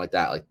side or something like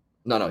that. Like,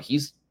 no,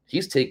 he's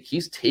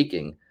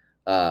taking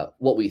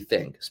what we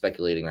think,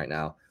 speculating right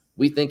now.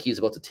 We think he's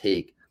about to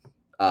take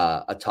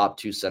a top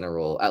 2 center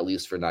role, at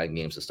least for 9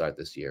 games to start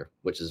this year,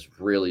 which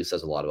really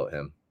says a lot about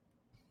him.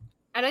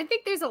 And I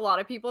think there's a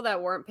lot of people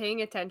that weren't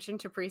paying attention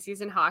to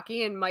preseason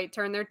hockey and might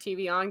turn their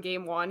TV on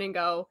game 1 and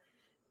go,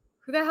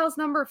 who the hell's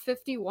number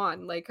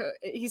 51? Like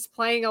he's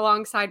playing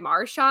alongside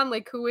Marchand.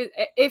 Like who is,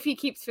 if he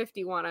keeps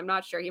 51, I'm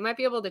not sure. He might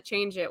be able to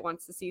change it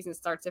once the season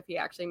starts if he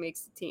actually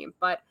makes the team.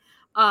 But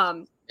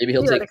maybe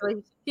he's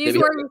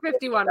wearing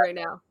 51 right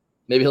now.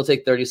 Maybe he'll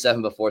take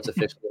 37 before it's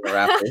officially in the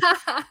Raptors.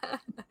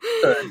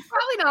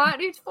 Probably not.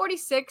 He's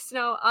 46.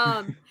 No.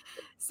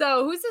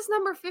 So who's this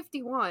number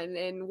 51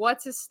 and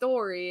what's his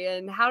story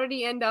and how did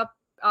he end up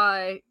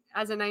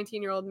as a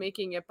 19-year-old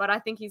making it? But I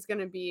think he's going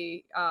to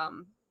be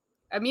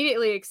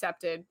immediately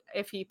accepted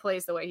if he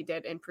plays the way he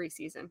did in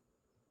preseason.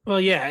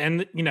 Well, yeah.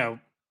 And,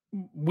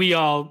 we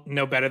all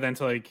know better than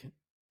to like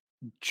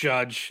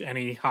judge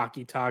any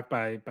hockey talk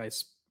by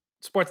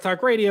sports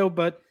talk radio.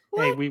 But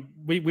What? hey,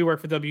 we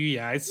work for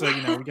WEI. So,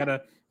 we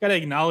gotta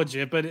acknowledge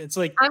it. But it's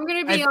like, I'm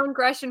going to be on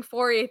Gresham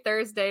Fourier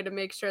Thursday to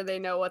make sure they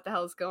know what the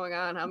hell's going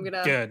on. I'm going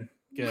to.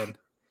 Good.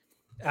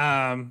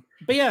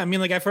 But yeah, I mean,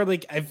 like I've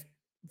heard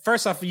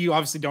first off, you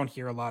obviously don't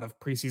hear a lot of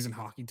preseason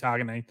hockey talk,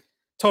 and I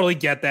totally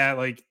get that.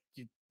 Like,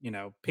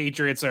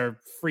 Patriots are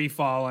free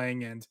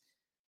falling and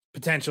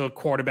potential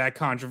quarterback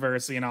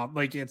controversy and all.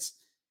 Like,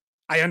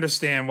 I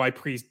understand why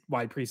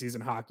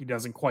preseason hockey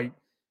doesn't quite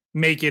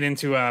make it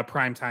into a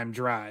primetime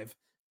drive,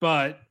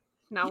 but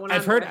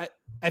I've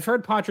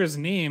heard Patra's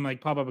name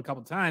like pop up a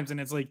couple times, and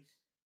it's like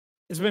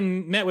it's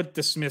been met with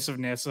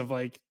dismissiveness of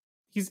like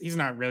he's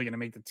not really going to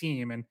make the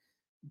team. And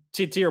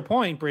to your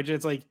point, Bridget,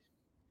 it's like,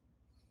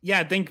 yeah,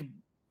 I think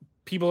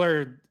people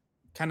are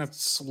kind of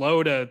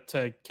slow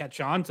to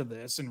catch on to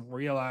this and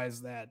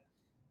realize that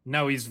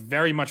no, he's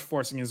very much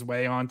forcing his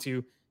way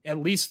onto at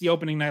least the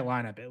opening night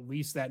lineup, at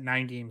least that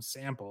 9-game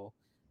sample.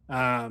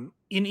 And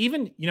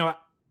even,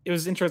 it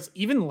was interesting.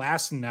 Even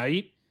last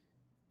night,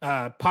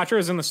 Patra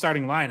is in the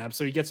starting lineup,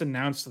 so he gets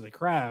announced to the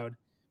crowd.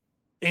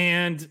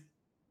 And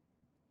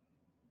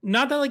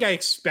not that like I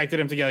expected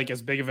him to get like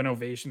as big of an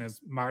ovation as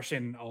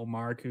Martian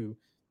Olmark, who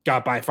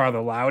got by far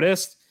the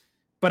loudest,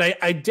 but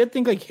I did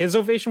think like his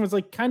ovation was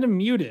like kind of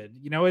muted,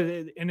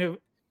 and it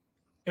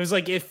was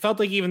like it felt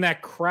like even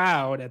that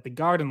crowd at the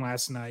Garden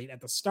last night at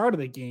the start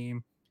of the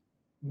game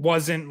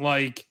wasn't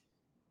like,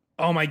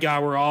 oh my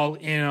god, we're all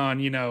in on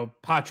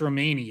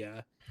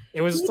Patramania.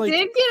 It was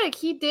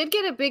he did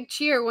get a big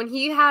cheer when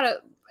he had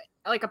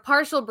a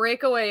partial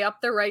breakaway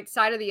up the right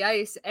side of the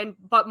ice,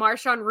 but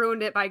Marchand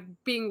ruined it by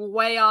being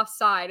way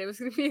offside. It was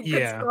going to be a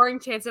good scoring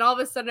chance, and all of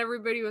a sudden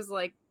everybody was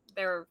like,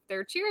 they're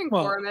cheering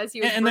for him as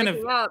he was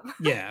breaking up.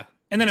 Yeah,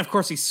 and then of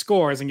course he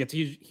scores and gets a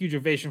huge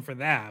ovation for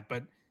that.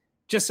 But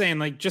just saying,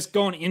 like, just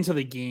going into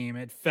the game,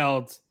 it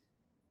felt,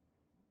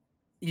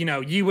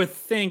 you would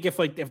think if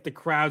the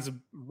crowd's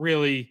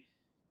really,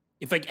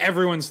 if like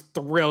everyone's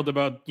thrilled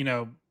about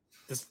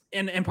this,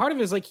 and part of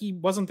it is like he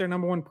wasn't their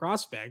number one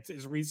prospect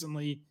as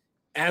recently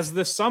as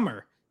this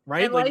summer,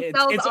 right? And like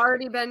it's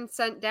already been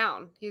sent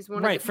down. He's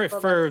one right of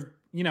the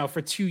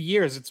for 2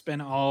 years. It's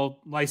been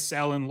all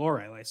Lysell and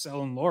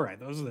Lohrei.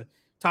 Those are the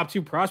top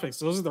two prospects.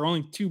 Those are their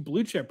only two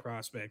blue chip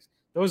prospects.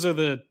 Those are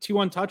the two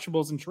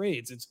untouchables in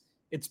trades.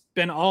 It's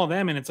been all of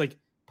them, and it's like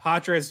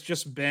Patra has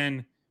just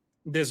been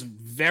this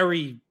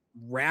very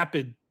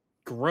rapid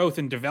growth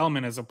and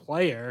development as a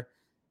player,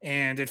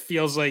 and it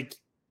feels like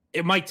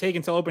it might take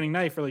until opening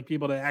night for like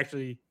people to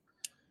actually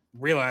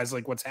realize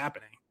like what's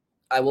happening.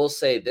 I will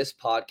say this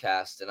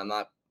podcast, and I'm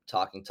not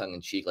talking tongue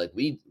in cheek, like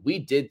we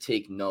did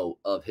take note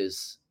of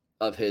his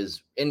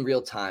in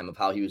real time of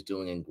how he was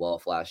doing in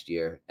Guelph last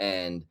year.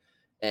 And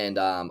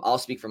I'll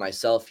speak for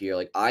myself here.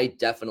 Like I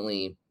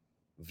definitely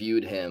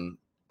viewed him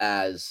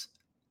as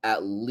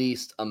at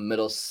least a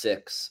middle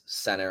six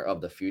center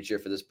of the future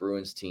for this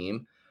Bruins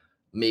team.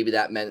 Maybe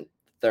that meant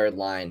third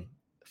line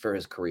for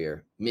his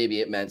career.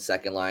 Maybe it meant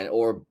second line,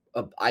 or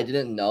I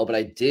didn't know, but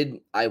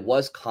I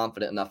was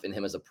confident enough in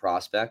him as a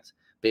prospect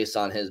based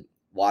on his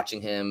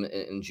watching him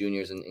in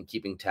juniors and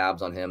keeping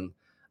tabs on him.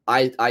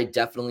 I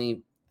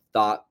definitely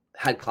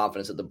had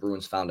confidence that the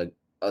Bruins found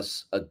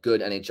a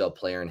good NHL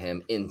player in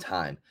him in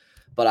time,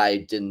 but I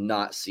did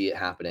not see it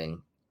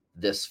happening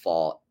this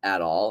fall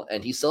at all.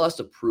 And he still has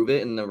to prove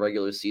it in the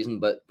regular season.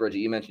 But Bridget,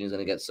 you mentioned he's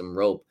going to get some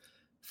rope.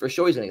 For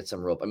sure, he's going to get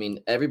some rope. I mean,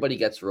 everybody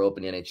gets rope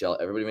in the NHL.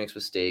 Everybody makes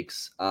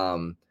mistakes.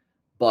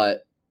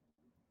 But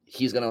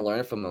he's going to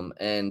learn from them.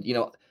 And,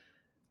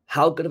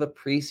 how good of a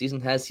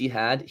preseason has he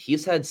had?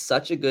 He's had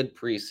such a good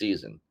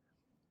preseason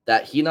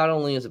that he not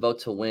only is about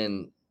to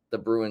win the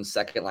Bruins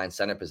second line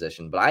center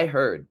position, but I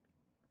heard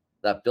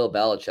that Bill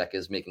Belichick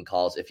is making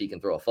calls if he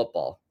can throw a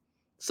football.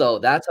 So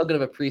that's how good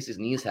of a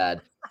preseason he's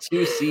had.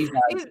 2C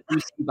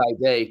by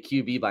day,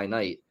 QB by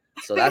night.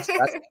 So that's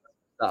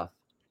stuff.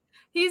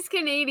 He's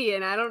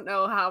Canadian. I don't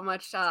know how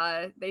much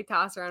they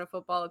toss around a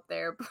football up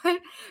there, but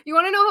you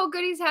want to know how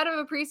good he's had of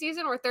a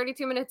preseason? We're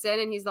 32 minutes in,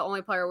 and he's the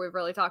only player we've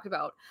really talked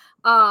about.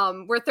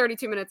 We're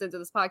 32 minutes into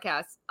this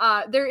podcast.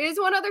 There is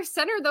one other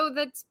center, though,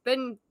 that's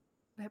been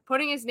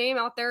putting his name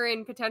out there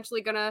and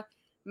potentially going to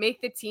make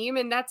the team,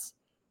 and that's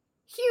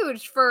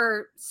huge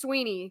for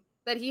Sweeney,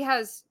 that he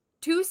has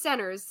two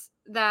centers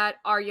that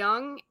are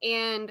young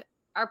and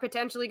are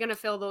potentially going to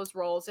fill those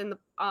roles in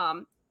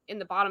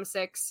the bottom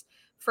six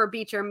for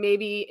Beecher,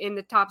 maybe in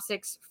the top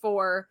six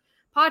for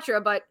Patra.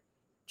 But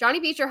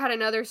Johnny Beecher had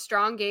another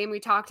strong game. We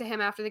talked to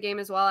him after the game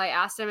as well. I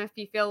asked him if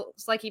he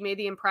feels like he made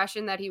the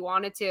impression that he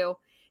wanted to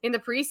in the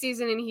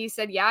preseason, and he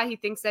said, yeah, he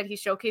thinks that he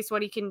showcased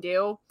what he can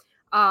do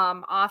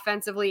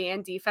offensively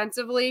and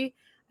defensively.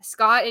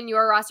 Scott, in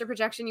your roster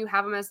projection, you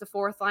have him as the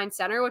fourth line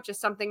center, which is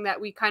something that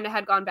we kind of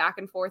had gone back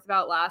and forth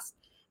about last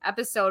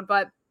episode.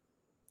 But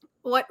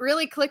what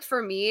really clicked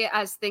for me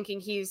as thinking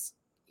he's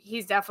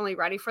definitely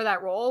ready for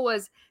that role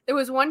was there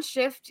was one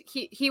shift.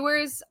 He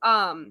wears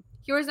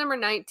number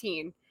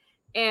 19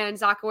 and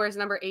Zacha wears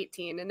number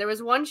 18. And there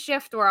was one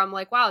shift where I'm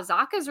like, wow,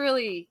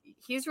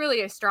 he's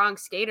really a strong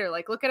skater.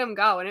 Like, look at him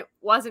go. And it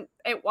wasn't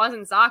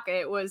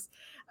Zacha. It was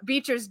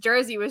Beecher's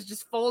jersey was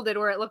just folded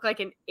where it looked like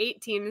an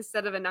 18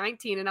 instead of a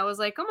 19. And I was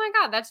like, oh my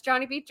God, that's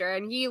Johnny Beecher.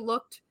 And he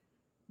looked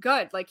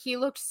good. Like, he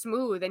looked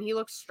smooth and he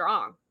looked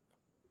strong.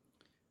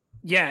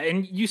 Yeah.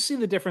 And you see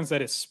the difference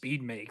that his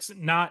speed makes,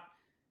 not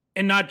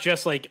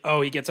just like,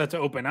 oh, he gets out to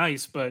open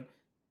ice, but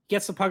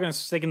gets the puck on a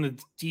stick in the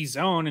D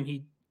zone and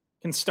he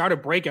can start a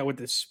breakout with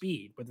his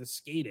speed, with his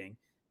skating.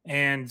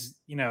 And,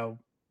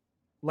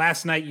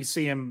 last night you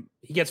see him,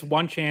 he gets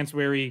one chance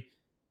where he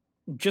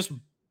just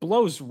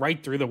blows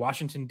right through the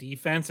Washington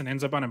defense and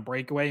ends up on a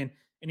breakaway and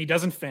he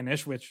doesn't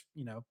finish, which,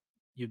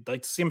 you'd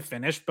like to see him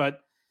finish,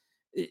 but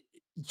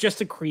just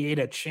to create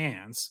a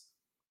chance.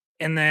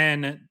 And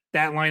then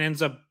that line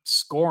ends up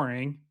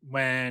scoring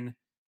when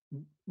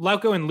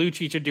Lauko and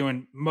Lucic are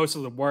doing most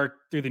of the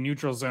work through the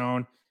neutral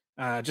zone,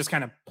 just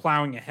kind of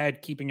plowing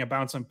ahead, keeping a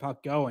bouncing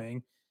puck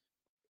going.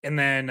 And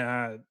then,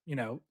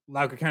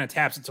 Lauko kind of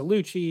taps it to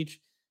Lucic,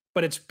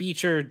 but it's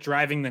Beecher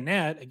driving the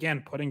net,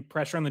 again, putting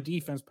pressure on the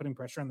defense, putting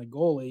pressure on the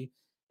goalie.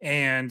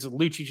 And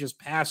Lucic's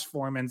pass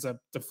for him ends up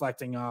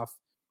deflecting off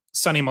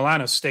Sonny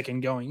Milano's stick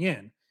and going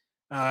in.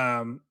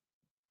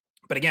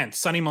 But again,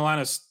 Sonny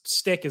Milano's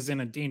stick is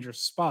in a dangerous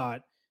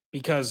spot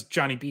because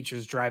Johnny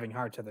Beecher's driving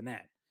hard to the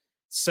net.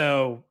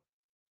 So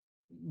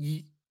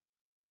you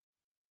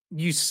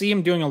see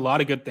him doing a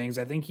lot of good things.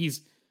 I think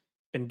he's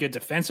been good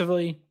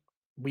defensively.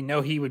 We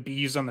know he would be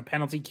used on the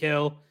penalty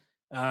kill.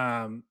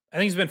 I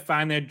think he's been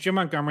fine there. Jim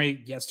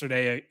Montgomery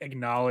yesterday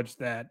acknowledged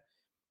that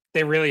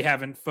they really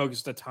haven't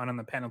focused a ton on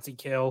the penalty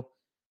kill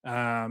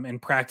in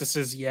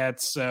practices yet.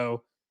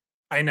 So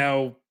I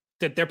know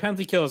that their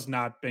penalty kill has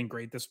not been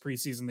great this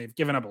preseason. They've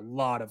given up a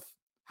lot of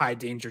high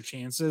danger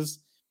chances,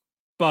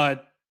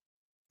 but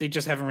they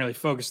just haven't really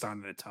focused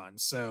on it a ton.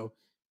 So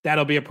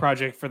that'll be a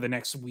project for the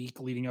next week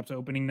leading up to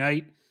opening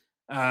night.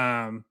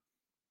 But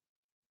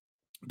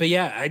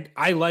yeah,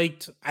 I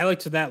liked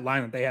that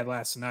line that they had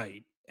last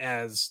night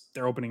as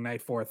their opening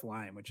night fourth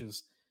line, which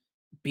is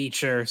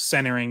Beecher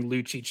centering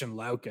Lucic and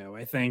Lauko.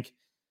 I think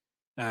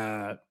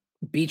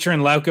Beecher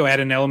and Lauko add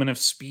an element of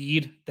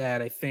speed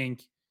that I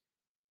think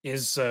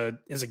is a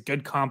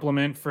good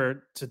compliment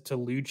to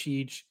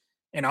Lucic,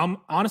 and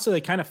honestly,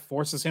 it kind of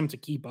forces him to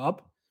keep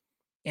up.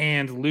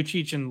 And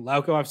Lucic and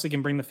Lauko obviously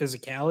can bring the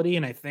physicality,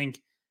 and I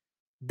think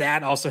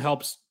that also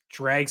helps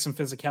drag some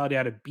physicality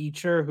out of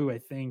Beecher, who I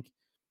think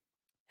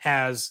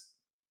has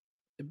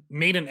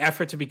made an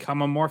effort to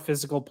become a more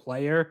physical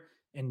player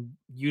and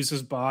use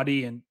his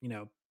body and,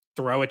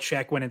 throw a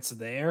check when it's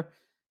there.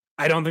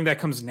 I don't think that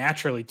comes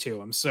naturally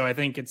to him. So I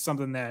think it's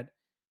something that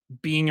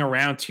being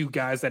around two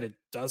guys that it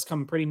does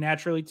come pretty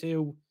naturally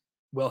to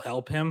will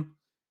help him.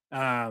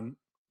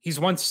 He's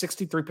won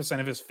 63%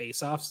 of his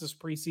faceoffs this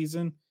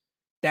preseason.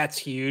 That's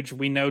huge.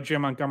 We know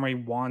Jim Montgomery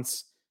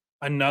wants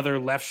another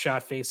left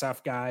shot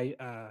faceoff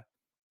guy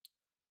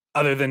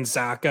other than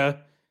Zacha,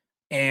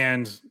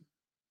 and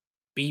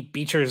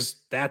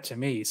Beecher's that to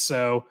me.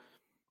 So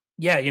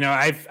yeah,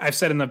 I've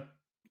said on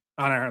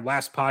our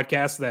last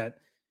podcast that,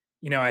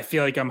 I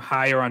feel like I'm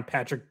higher on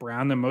Patrick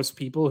Brown than most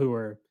people who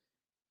are,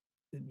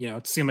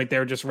 it seemed like they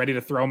were just ready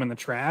to throw him in the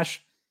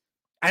trash.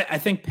 I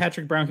think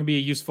Patrick Brown can be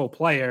a useful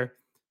player.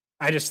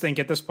 I just think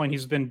at this point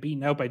he's been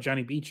beaten out by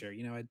Johnny Beecher.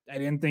 I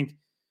didn't think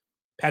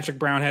Patrick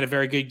Brown had a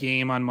very good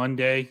game on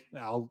Monday.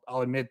 I'll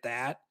admit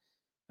that.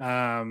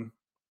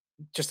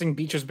 Just think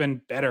Beecher's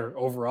been better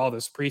overall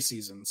this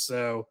preseason.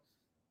 So,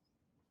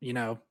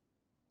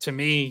 to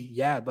me,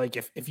 yeah, like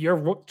if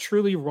you're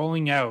truly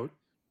rolling out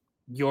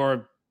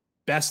your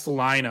best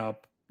lineup,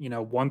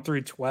 1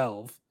 through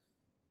 12,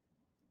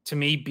 to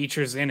me,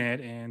 Beecher's in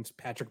it and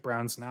Patrick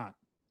Brown's not.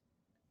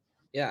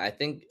 Yeah, I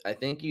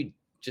think you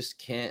just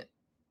can't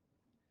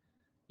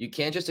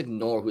just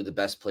ignore who the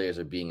best players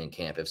are being in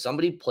camp. If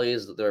somebody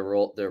plays their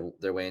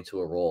way into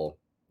a role,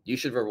 you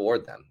should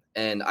reward them.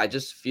 And I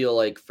just feel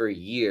like for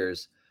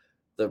years,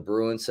 the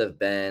Bruins have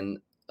been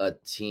a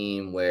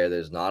team where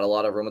there's not a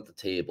lot of room at the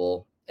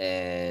table.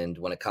 And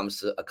when it comes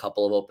to a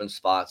couple of open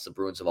spots, the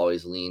Bruins have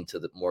always leaned to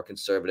the more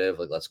conservative.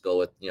 Like, let's go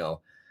with,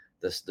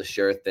 the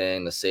sure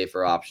thing, the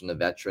safer option, the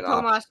veteran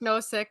option. Tomas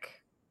Nosek,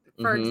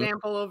 for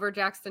example, over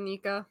Jack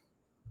Stanika.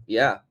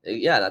 Yeah,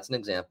 that's an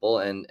example.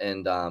 And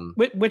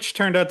which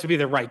turned out to be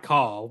the right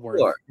call. Worth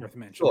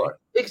mentioning. Sure.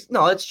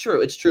 No, it's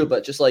true. It's true.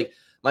 But just like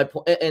my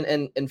point,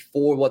 and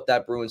for what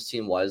that Bruins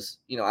team was,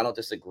 I don't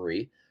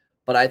disagree.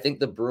 But I think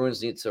the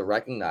Bruins need to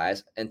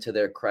recognize, and to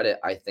their credit,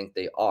 I think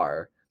they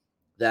are,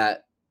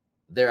 that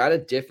they're at a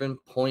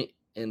different point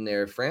in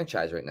their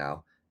franchise right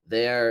now.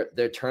 They're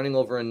turning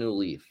over a new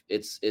leaf.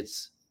 It's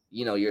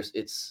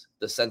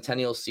the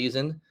centennial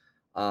season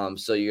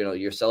So,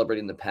 you're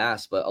celebrating the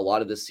past, but a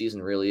lot of this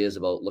season really is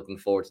about looking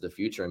forward to the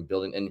future and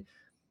building.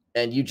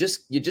 And you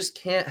just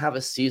can't have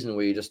a season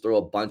where you just throw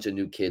a bunch of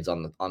new kids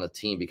on a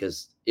team,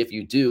 because if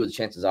you do, the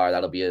chances are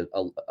that'll be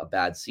a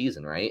bad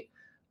season, right?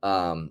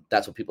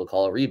 That's what people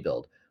call a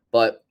rebuild.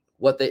 But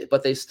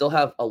they still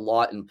have a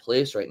lot in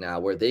place right now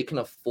where they can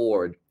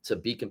afford to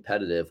be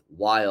competitive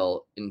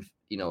while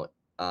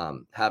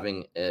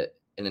having an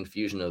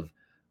infusion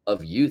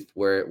of youth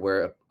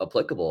where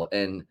applicable.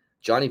 And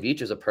Johnny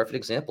Veach is a perfect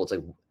example. It's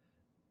like,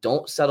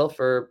 don't settle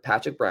for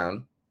Patrick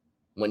Brown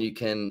when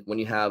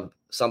you have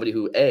somebody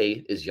who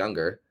is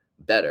younger,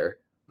 better,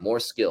 more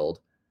skilled,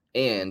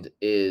 and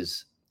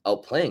is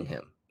outplaying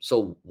him.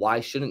 So why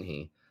shouldn't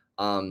he?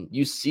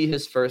 You see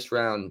his first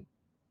round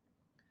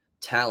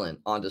talent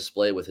on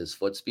display with his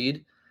foot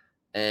speed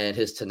and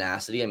his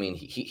tenacity. I mean,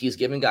 he's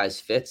giving guys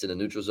fits in the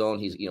neutral zone.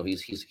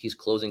 He's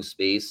closing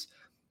space.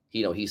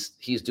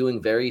 He's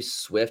doing very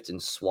swift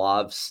and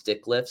suave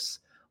stick lifts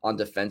on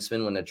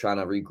defensemen when they're trying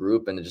to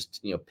regroup, and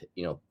just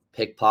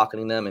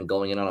pickpocketing them and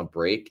going in on a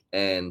break.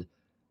 And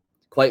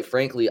quite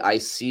frankly, I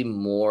see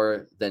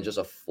more than just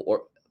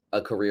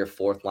a career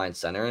fourth line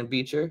center in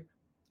Beecher.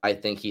 I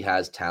think he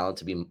has talent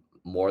to be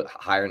more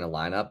higher in the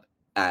lineup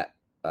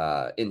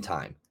in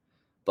time.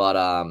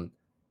 But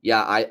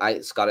yeah,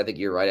 Scott, I think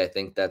you're right. I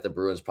think that the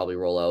Bruins probably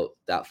roll out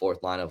that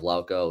fourth line of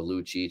Lauko,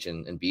 Lucic,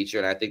 and Beecher,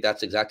 and I think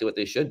that's exactly what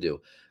they should do.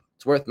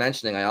 It's worth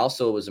mentioning, I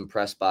also was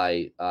impressed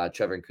by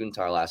Trevor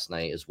Kuntar last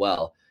night as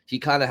well. He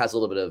kind of has a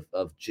little bit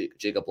of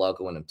Jacob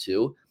Lauko in him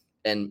too,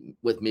 and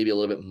with maybe a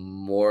little bit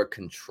more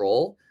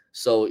control.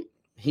 So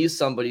he's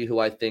somebody who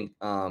I think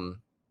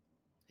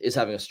is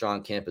having a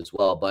strong camp as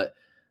well. But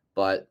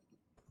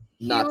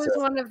he was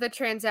one of the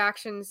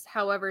transactions,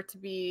 however, to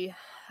be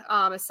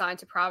assigned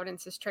to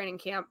Providence's training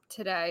camp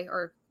today,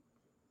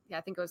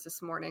 I think it was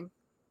this morning.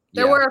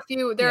 There were a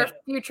few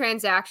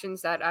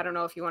transactions that I don't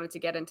know if you wanted to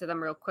get into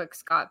them real quick,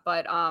 Scott,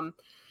 but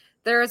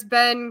there's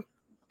been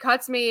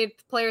cuts made,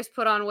 players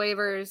put on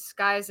waivers,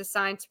 guys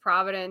assigned to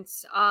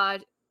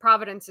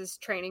Providence's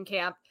training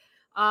camp.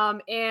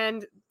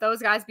 And those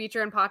guys,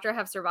 Beecher and Patra,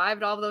 have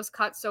survived all of those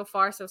cuts so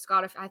far. So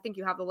Scott, I think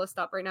you have the list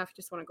up right now if you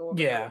just want to go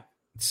over it.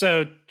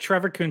 So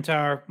Trevor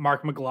Kuntar,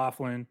 Mark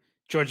McLaughlin,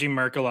 Georgi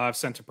Merkulov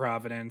sent to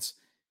Providence,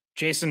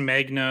 Jason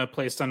Magna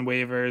placed on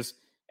waivers,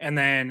 and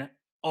then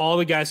all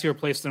the guys who were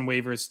placed on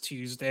waivers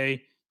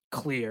Tuesday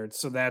cleared.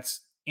 So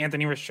that's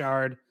Anthony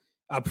Richard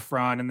up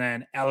front, and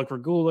then Alec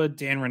Regula,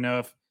 Dan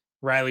Renouf,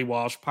 Riley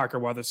Walsh, Parker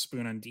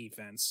Wotherspoon on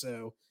defense.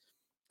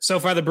 So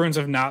far the Bruins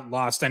have not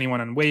lost anyone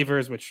on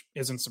waivers, which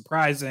isn't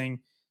surprising.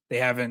 They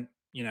haven't,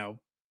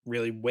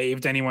 really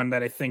waived anyone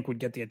that I think would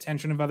get the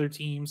attention of other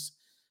teams.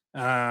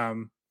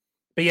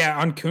 But yeah,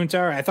 on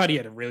Kuntar, I thought he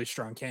had a really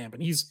strong camp,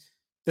 and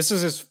this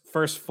is his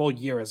first full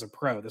year as a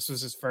pro. This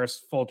was his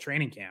first full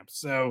training camp.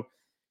 So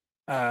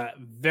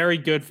very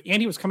good.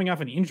 And he was coming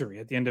off an injury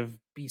at the end of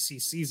BC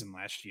season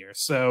last year.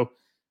 So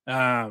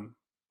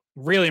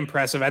really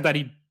impressive. I thought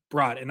he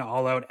brought an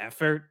all-out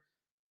effort.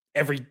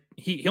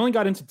 He only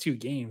got into 2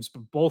 games,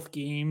 but both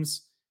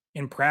games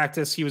in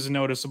practice, he was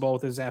noticeable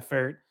with his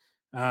effort.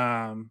 So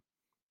I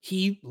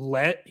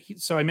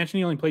mentioned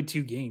he only played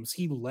 2 games.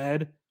 He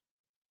led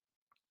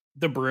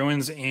the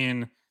Bruins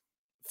in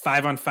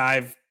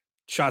 5-on-5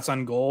 shots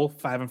on goal,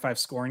 5-on-5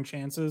 scoring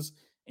chances,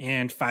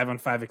 and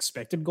 5-on-5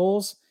 expected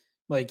goals.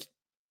 Like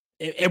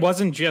it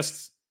wasn't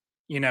just,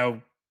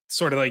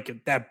 sort of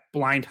like that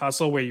blind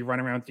hustle where you run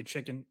around with your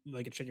chicken,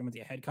 like a chicken with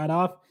your head cut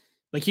off.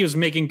 Like he was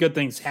making good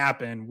things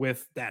happen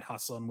with that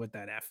hustle and with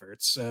that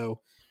effort. So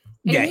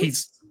yeah,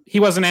 he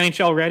wasn't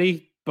NHL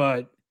ready,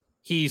 but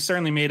he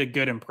certainly made a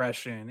good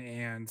impression.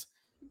 And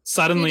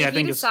suddenly I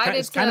think it's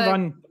kind of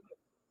on.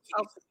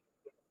 Oh.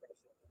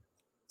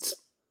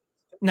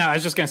 No, I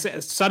was just going to say,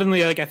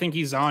 suddenly, I think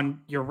he's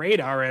on your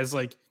radar as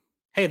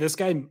hey, this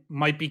guy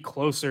might be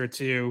closer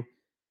to,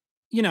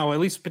 at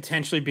least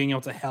potentially being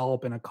able to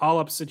help in a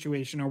call-up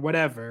situation or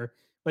whatever.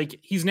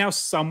 He's now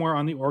somewhere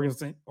on the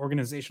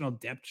organizational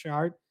depth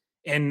chart,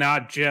 and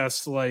not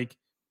just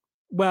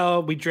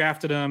well, we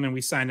drafted him and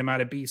we signed him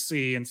out of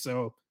BC, and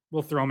so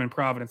we'll throw him in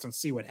Providence and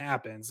see what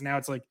happens. Now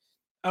it's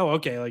oh,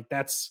 okay,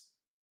 that's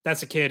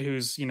a kid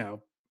who's, he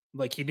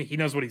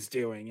knows what he's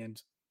doing,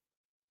 and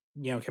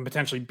can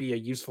potentially be a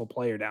useful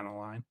player down the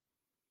line.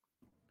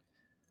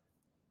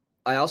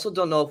 I also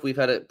don't know if we've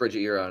had it. Bridget,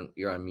 you're on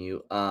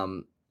mute.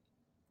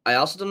 I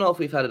also don't know if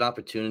we've had an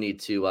opportunity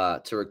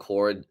to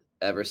record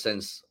ever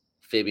since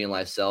Fabian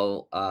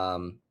Lysell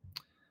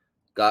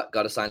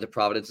got assigned to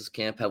Providence's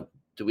camp.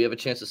 Do we have a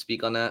chance to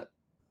speak on that?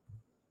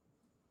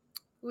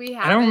 We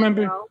haven't. I don't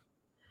remember.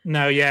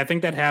 No, I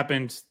think that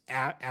happened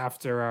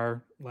after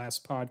our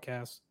last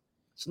podcast.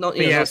 So no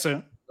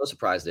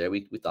surprise there.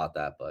 We thought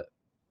that, but.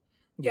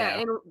 Yeah,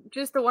 and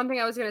just the one thing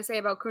I was going to say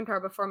about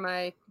Kuntar before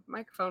my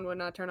microphone would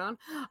not turn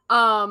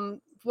on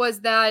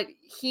was that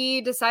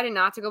he decided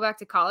not to go back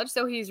to college.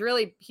 So he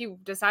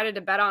decided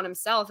to bet on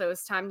himself. It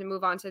was time to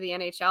move on to the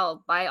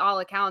NHL. By all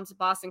accounts,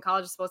 Boston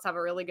College is supposed to have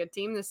a really good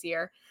team this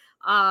year.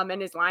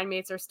 And his line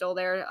mates are still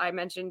there. I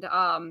mentioned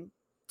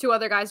two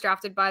other guys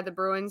drafted by the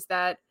Bruins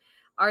that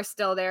are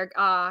still there.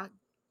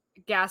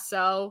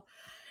 Gasso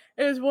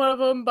is one of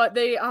them, but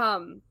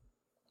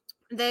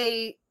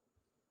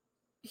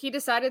he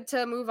decided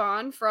to move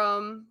on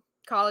from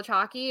college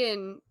hockey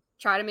and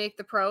try to make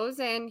the pros.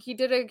 And he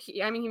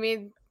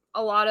made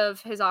a lot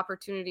of his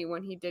opportunity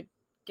when he did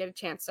get a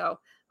chance. So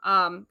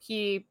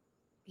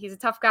he's a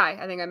tough guy.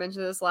 I think I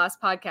mentioned this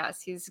last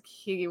podcast.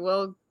 He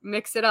will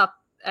mix it up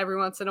every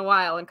once in a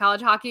while. In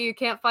college hockey, you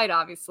can't fight,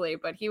 obviously,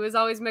 but he was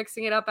always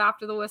mixing it up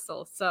after the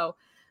whistle. So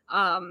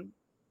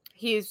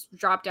he's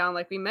dropped down,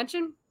 like we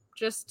mentioned,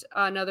 just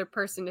another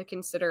person to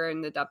consider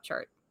in the depth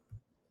chart.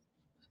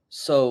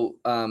 So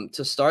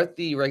to start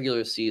the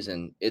regular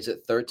season, is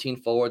it 13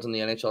 forwards on the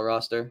NHL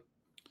roster?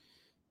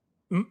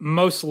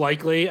 Most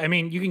likely. I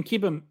mean, you can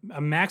keep a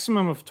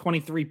maximum of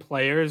 23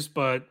 players,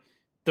 but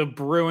the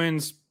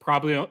Bruins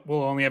probably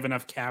will only have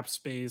enough cap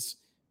space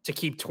to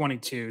keep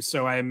 22.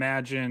 So I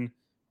imagine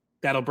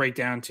that'll break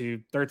down to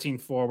 13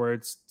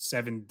 forwards,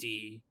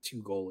 7D,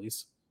 2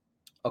 goalies.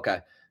 Okay.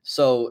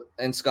 So,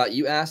 and Scott,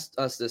 you asked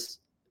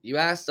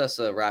us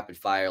a rapid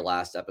fire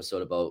last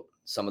episode about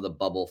some of the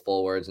bubble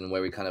forwards and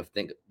where we kind of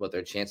think what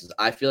their chances.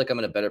 I feel like I'm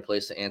in a better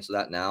place to answer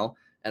that now.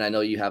 And I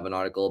know you have an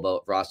article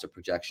about roster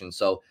projection.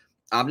 So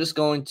I'm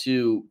going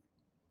to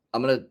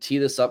tee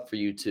this up for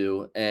you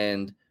two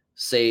and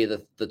say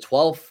that the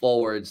 12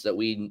 forwards that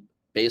we,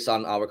 based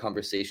on our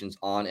conversations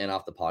on and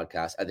off the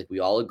podcast, I think we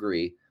all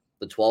agree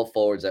the 12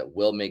 forwards that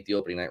will make the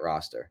opening night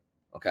roster.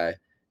 Okay.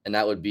 And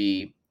that would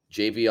be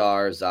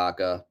JVR,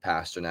 Zacha,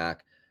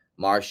 Pasternak,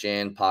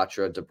 Marchand,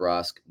 Patra,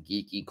 DeBrusk,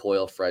 Geeky,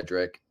 Coyle,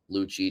 Frederick,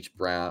 Lucic,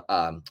 Brown,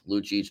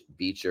 Lucic,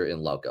 Beecher,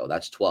 and Loco.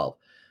 That's 12.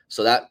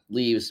 So that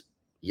leaves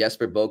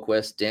Jesper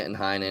Boquist, Danton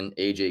Heinen,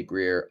 AJ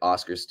Greer,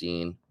 Oscar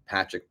Steen,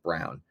 Patrick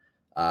Brown.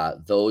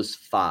 Those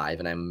 5,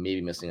 and I'm maybe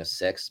missing a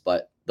 6,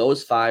 but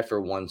those 5 for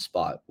one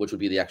spot, which would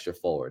be the extra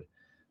forward.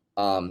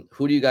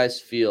 Who do you guys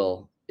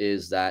feel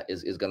is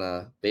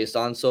gonna, based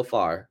on so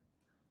far,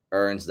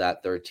 earns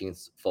that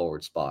 13th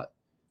forward spot?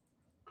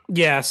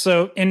 Yeah,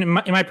 so in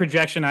my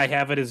projection, I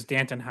have it as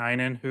Danton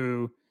Heinen,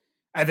 who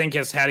I think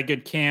has had a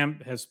good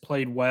camp, has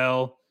played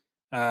well.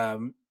 I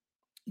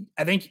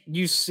think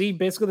you see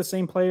basically the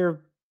same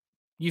player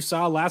you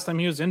saw last time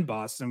he was in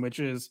Boston, which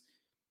is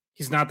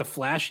he's not the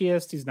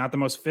flashiest, he's not the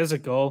most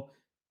physical,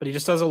 but he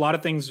just does a lot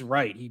of things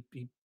right. He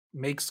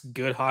makes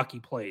good hockey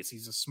plays.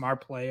 He's a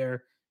smart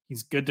player.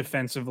 He's good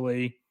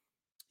defensively.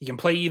 He can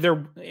play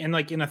either in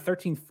a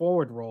 13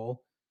 forward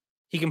role.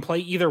 He can play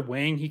either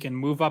wing. He can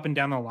move up and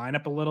down the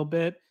lineup a little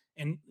bit,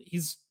 and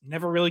he's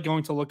never really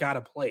going to look out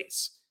of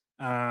place.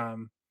 I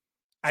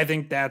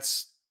think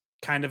that's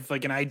kind of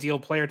like an ideal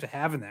player to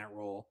have in that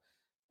role.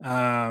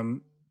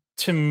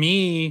 To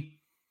me,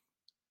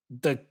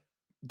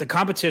 the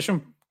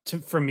competition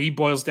for me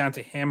boils down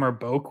to him or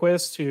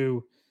Boquist,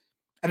 who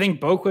I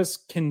think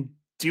Boquist can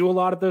do a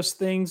lot of those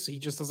things. He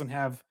just doesn't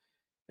have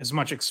as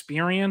much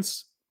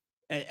experience.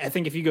 I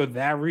think if you go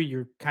that route,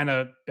 you're kind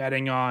of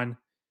betting on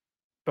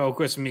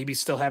Boquist maybe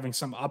still having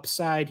some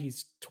upside.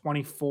 He's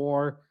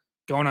 24,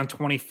 going on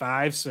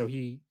 25, so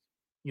he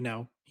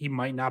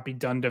might not be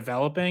done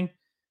developing.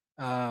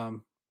 But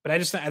I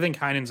think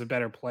Heinen's a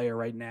better player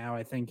right now.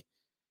 I think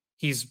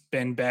he's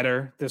been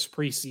better this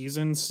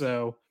preseason.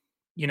 So,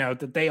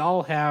 that they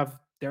all have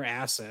their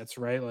assets,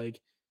 right?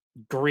 Like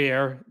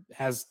Greer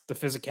has the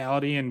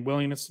physicality and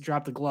willingness to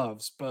drop the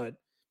gloves, but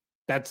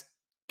that's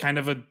kind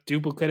of a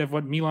duplicate of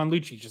what Milan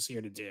Lucic is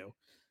here to do.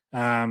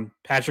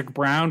 Patrick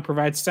Brown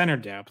provides center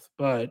depth,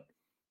 but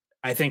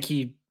I think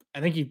he'll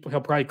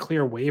probably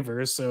clear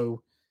waivers,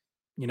 so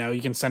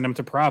you can send him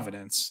to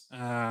Providence.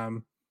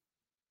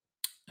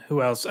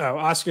 Who else? Oh,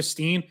 Oscar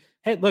Steen.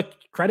 Hey, look,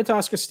 credit to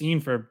Oscar Steen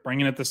for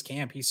bringing it this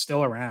camp. He's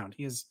still around.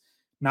 He has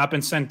not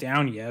been sent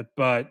down yet,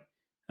 but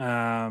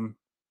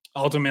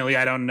ultimately,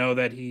 I don't know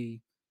that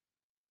he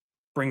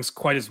brings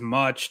quite as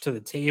much to the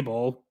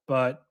table.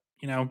 But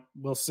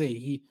we'll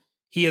see.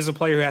 He is a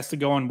player who has to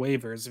go on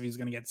waivers if he's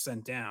going to get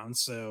sent down.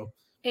 So,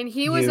 and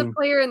he was a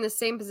player in the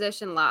same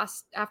position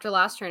after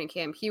last training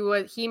camp.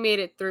 He made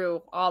it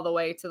through all the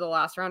way to the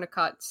last round of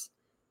cuts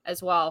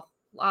as well.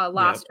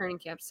 Training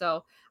camp.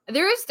 So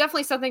there is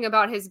definitely something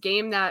about his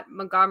game that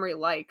Montgomery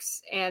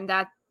likes, and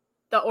that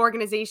the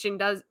organization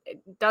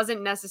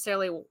doesn't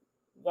necessarily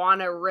want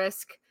to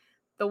risk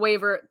the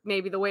waiver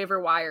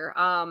wire.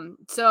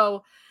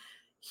 So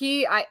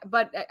I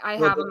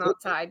have him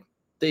outside.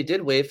 They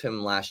did waive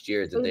him last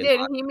year. They did.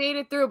 He made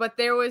it through, but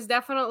there was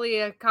definitely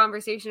a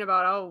conversation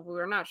about,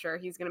 we're not sure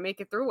he's going to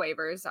make it through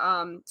waivers.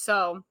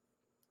 So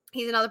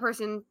he's another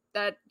person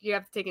that you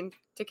have to take into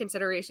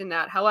consideration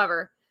that.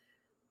 However,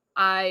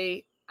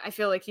 I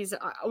feel like he's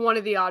one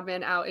of the odd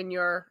men out in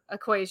your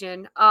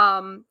equation.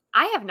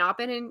 I have not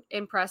been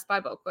impressed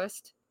by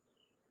Boquist.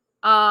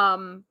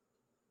 I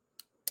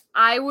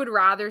would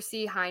rather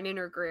see Heinen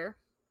or Greer.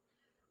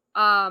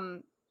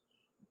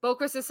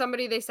 Boquist is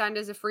somebody they signed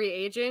as a free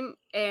agent,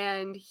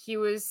 and he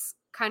was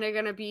kind of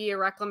going to be a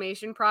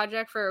reclamation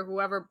project for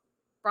whoever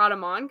brought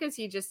him on because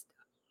he just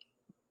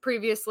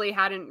previously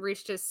hadn't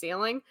reached his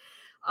ceiling.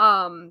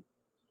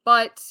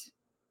 But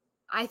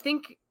I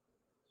think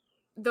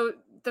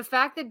the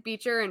fact that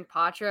Beecher and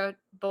Patra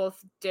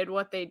both did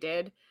what they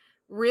did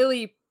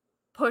really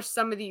pushed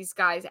some of these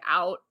guys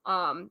out.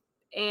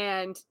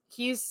 And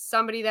he's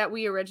somebody that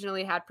we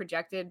originally had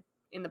projected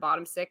in the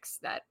bottom 6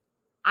 that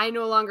I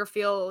no longer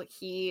feel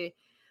he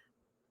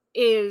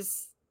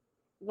is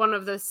one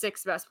of the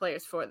 6 best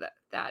players for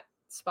that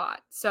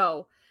spot.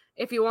 So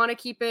if you want to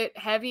keep it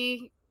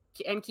heavy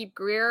and keep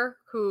Greer,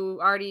 who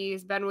already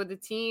has been with the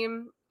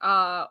team,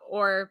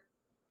 or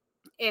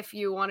if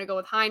you want to go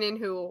with Heinen,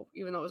 who,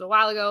 even though it was a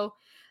while ago,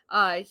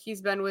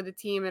 he's been with the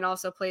team and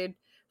also played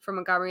for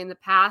Montgomery in the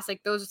past.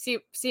 Like, those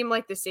seem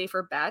like the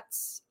safer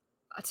bets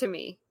to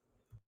me.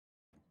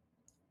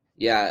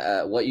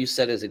 Yeah, what you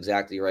said is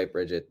exactly right,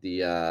 Bridget.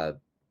 The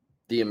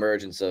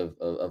emergence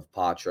of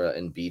Patra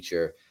and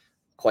Beecher,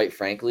 quite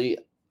frankly,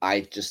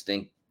 I just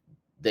think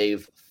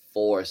they've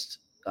forced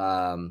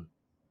their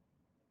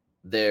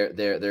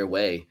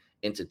way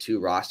into 2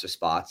 roster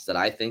spots that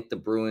I think the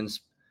Bruins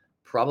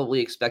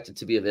probably expected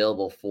to be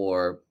available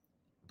for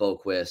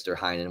Boquist or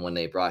Heinen when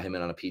they brought him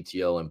in on a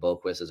PTO and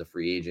Boquist as a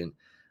free agent.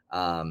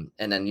 And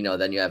then,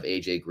 then you have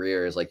AJ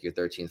Greer as like your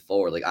 13th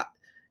forward. Like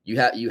you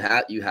have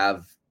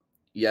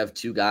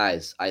 2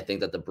 guys, I think,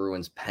 that the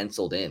Bruins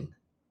penciled in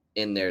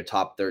their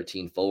top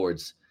 13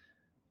 forwards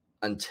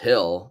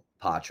until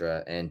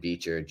Patra and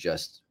Beecher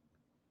just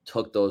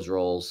took those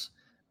roles.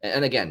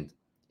 And again,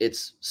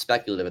 it's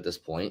speculative at this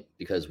point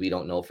because we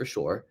don't know for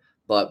sure.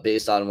 But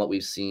based on what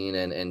we've seen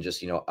and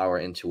just, our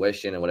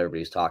intuition and what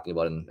everybody's talking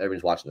about, and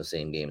everybody's watching the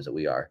same games that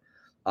we are.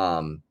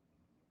 And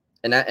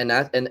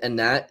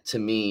that to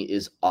me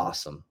is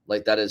awesome.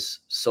 Like, that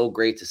is so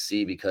great to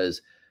see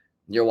because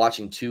you're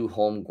watching 2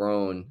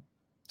 homegrown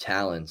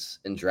talents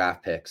and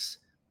draft picks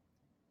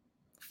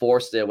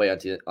force their way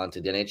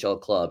onto the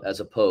NHL club as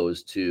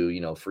opposed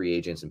to, free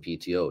agents and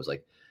PTOs.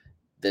 Like,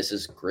 this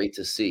is great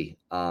to see.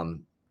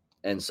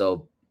 And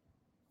so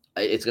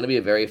it's going to be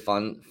a very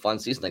fun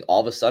season. Like, all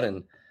of a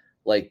sudden,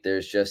 like, there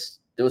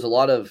was a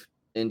lot of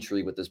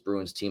intrigue with this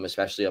Bruins team,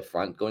 especially up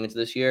front going into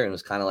this year. And it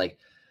was kind of like,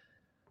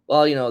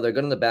 well, they're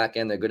good in the back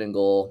end, they're good in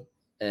goal,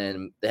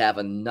 and they have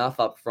enough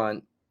up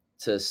front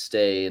to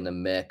stay in the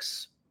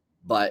mix,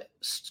 but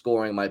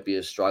scoring might be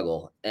a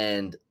struggle.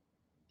 And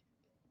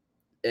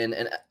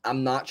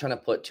I'm not trying to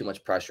put too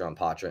much pressure on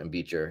Patra and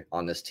Beecher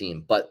on this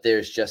team, but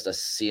there's just a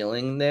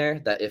ceiling there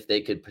that if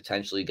they could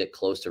potentially get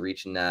close to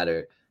reaching that,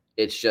 or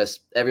it's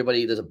just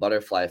everybody, there's a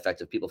butterfly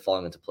effect of people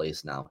falling into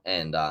place now.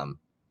 And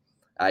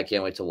I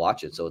can't wait to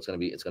watch it. So it's going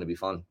to be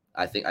fun.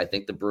 I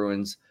think the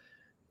Bruins,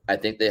 I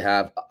think they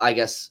have, I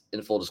guess,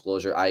 in full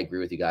disclosure, I agree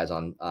with you guys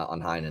on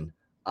Heinen.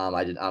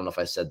 I don't know if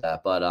I said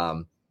that,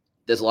 but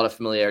there's a lot of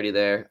familiarity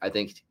there. I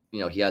think,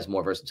 he has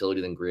more versatility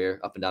than Greer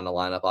up and down the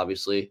lineup,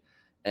 obviously.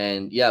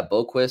 And yeah,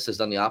 Boquist has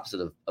done the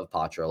opposite of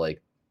Patra.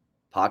 Like,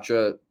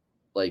 Patra,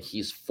 like,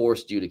 he's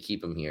forced you to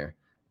keep him here,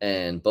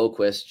 and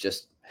Boquist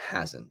just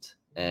hasn't.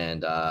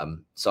 And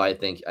so I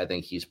think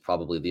he's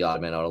probably the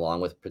odd man out,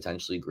 along with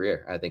potentially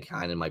Greer. I think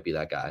Heinen might be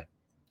that guy.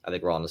 I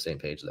think we're all on the same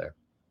page there.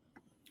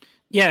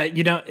 Yeah,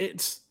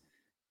 it's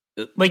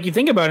like, you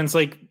think about it, it's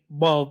like,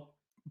 well,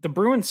 the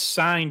Bruins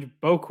signed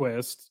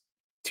Boquist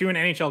to an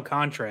NHL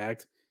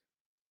contract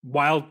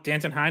while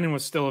Danton Heinen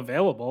was still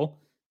available,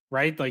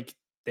 right? Like,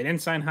 they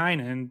didn't sign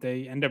Heinen.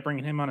 They end up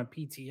bringing him on a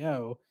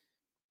PTO.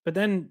 But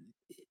then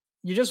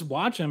you just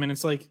watch him, and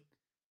it's like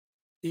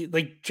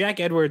Jack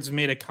Edwards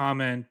made a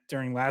comment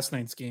during last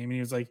night's game, and he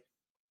was like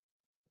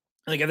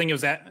I think it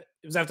was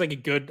after like a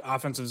good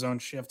offensive zone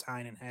shift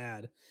Heinen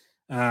had.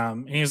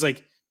 And he was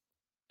like,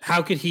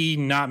 how could he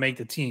not make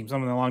the team?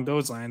 Something along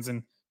those lines.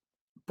 And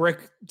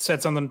Brick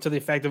said something to the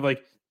effect of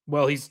like,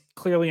 well, he's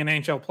clearly an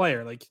NHL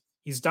player. Like,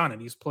 he's done it.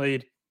 He's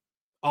played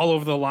all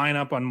over the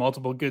lineup on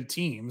multiple good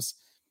teams.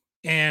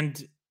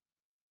 And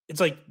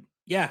it's like,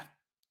 yeah,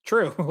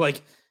 true.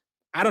 Like,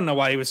 I don't know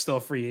why he was still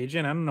a free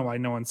agent. I don't know why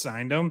no one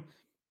signed him,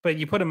 but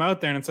you put him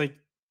out there and it's like,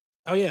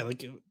 oh yeah,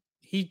 like,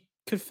 he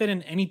could fit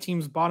in any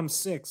team's bottom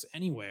 6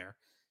 anywhere.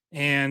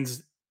 And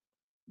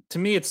to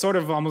me, it sort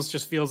of almost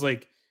just feels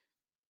like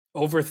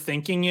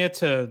overthinking it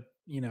to,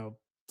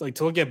 like,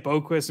 to look at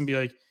Boquist and be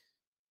like,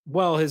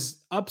 well, his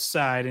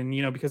upside,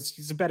 and, because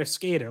he's a better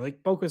skater,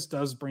 like, Boquist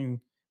does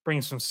bring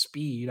some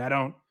speed. I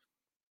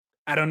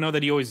don't know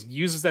that he always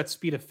uses that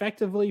speed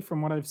effectively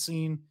from what I've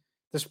seen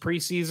this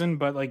preseason,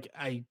 but like,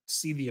 I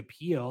see the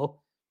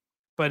appeal,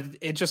 but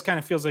it just kind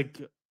of feels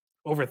like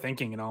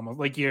overthinking it almost.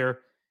 Like,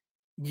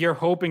 you're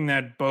hoping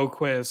that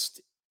Boquist,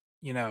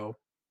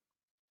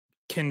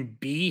 can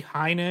be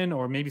Heinen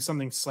or maybe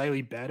something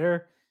slightly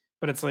better,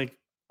 but it's like,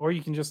 or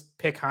you can just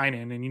pick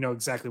Heinen and you know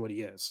exactly what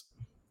he is.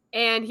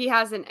 And he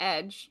has an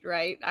edge,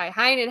 right?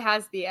 Heinen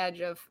has the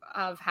edge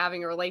of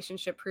having a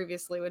relationship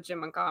previously with Jim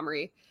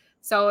Montgomery.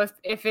 So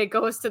if it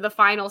goes to the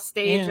final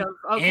stage of,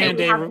 okay,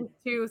 we have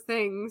 2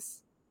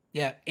 things.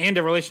 Yeah, and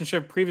a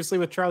relationship previously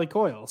with Charlie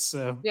Coyle.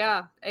 So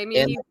yeah, I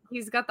mean,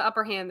 he's got the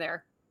upper hand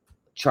there.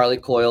 Charlie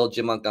Coyle,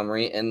 Jim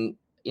Montgomery, and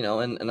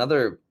and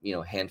another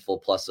handful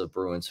plus of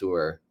Bruins who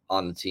are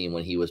on the team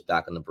when he was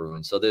back on the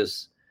Bruins. So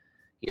there's,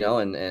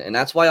 and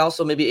that's why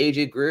also maybe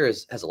AJ Greer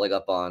has a leg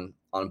up on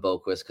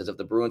Boquist, because if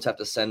the Bruins have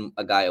to send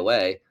a guy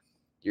away,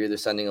 you're either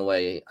sending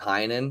away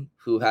Heinen,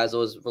 who has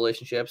those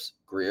relationships,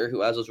 Greer,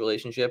 who has those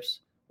relationships,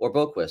 or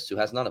Boquist, who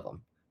has none of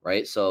them,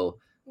 right? So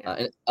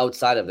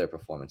outside of their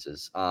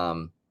performances.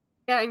 And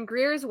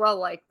Greer is well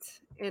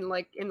liked in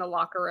the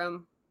locker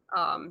room.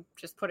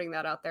 Just putting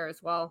that out there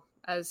as well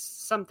as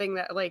something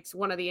that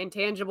one of the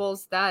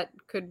intangibles that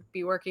could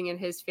be working in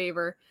his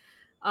favor.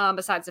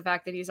 Besides the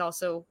fact that he's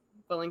also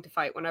willing to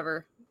fight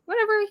whenever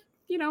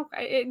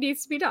it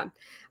needs to be done.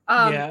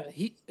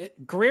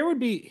 Greer would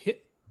be,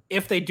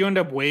 if they do end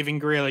up waiving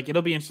Greer,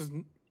 it'll be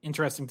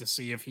interesting to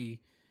see if he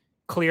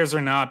clears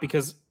or not,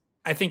 because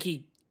I think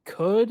he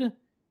could.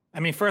 I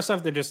mean, first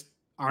off, there just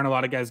aren't a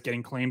lot of guys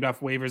getting claimed off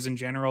waivers in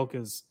general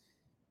because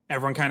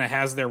everyone kind of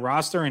has their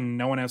roster and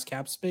no one has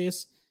cap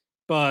space.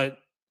 But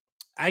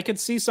I could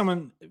see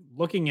someone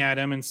looking at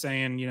him and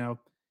saying,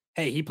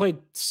 hey, he played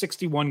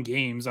 61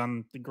 games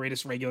on the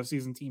greatest regular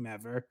season team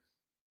ever.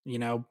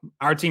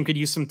 Our team could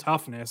use some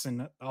toughness,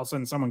 and all of a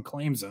sudden someone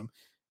claims him.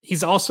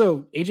 He's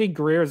also, AJ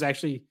Greer is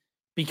actually,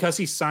 because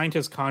he signed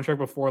his contract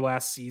before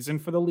last season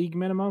for the league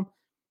minimum,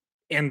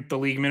 and the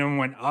league minimum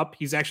went up,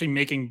 he's actually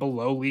making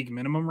below league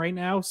minimum right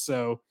now.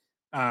 So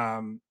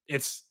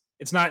it's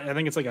not, I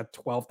think it's like a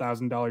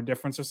 $12,000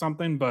 difference or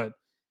something, but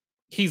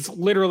he's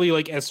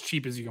literally as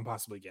cheap as you can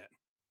possibly get.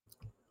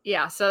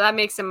 Yeah, so that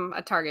makes him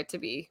a target to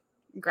be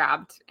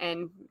grabbed,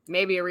 and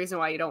maybe a reason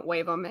why you don't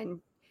waive him,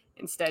 and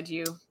instead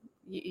you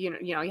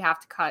have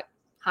to cut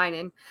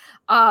Heinen.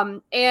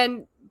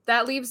 And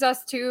that leaves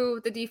us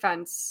to the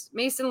defense.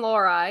 Mason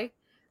Lohrei,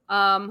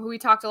 who we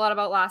talked a lot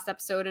about last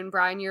episode, and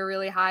Brian, you're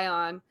really high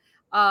on,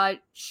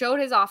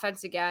 showed his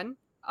offense again.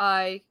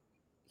 He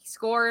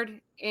scored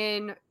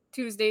in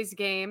Tuesday's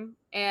game,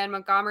 and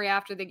Montgomery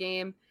after the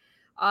game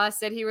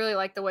said he really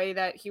liked the way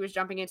that he was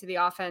jumping into the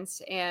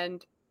offense.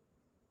 And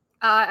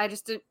I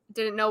just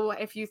didn't know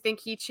if you think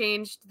he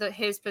changed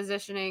his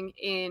positioning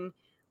in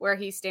where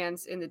he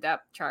stands in the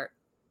depth chart.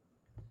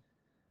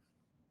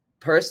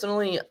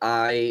 Personally,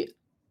 I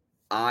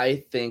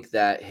think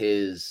that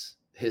his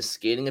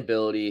skating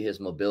ability, his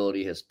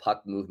mobility, his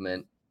puck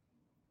movement,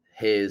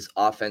 his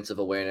offensive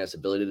awareness,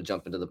 ability to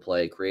jump into the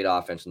play, create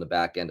offense in the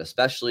back end,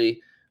 especially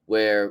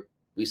where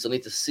we still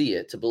need to see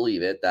it to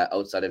believe it, that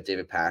outside of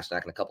David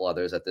Pastrnak and a couple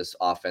others, that this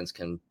offense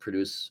can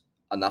produce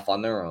enough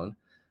on their own.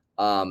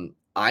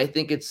 I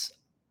think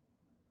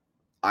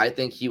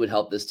he would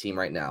help this team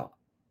right now.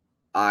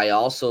 I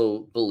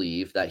also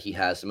believe that he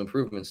has some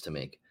improvements to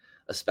make,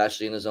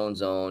 especially in his own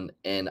zone.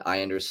 And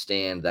I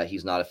understand that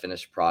he's not a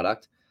finished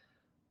product.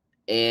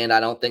 And I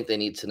don't think they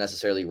need to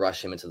necessarily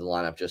rush him into the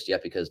lineup just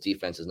yet, because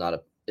defense is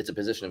it's a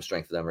position of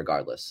strength for them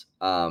regardless.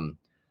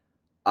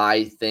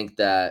 I think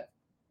that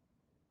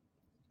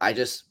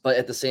but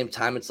at the same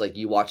time, it's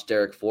you watch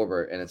Derek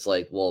Forbort and it's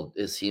well,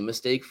 is he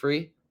mistake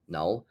free?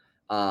 No.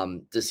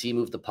 Does he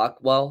move the puck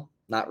well?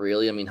 Not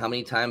really. I mean, how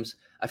many times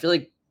I feel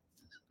like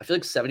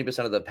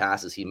 70% of the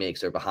passes he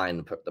makes are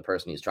behind the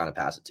person he's trying to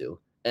pass it to.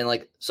 And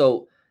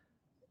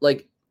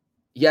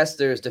yes,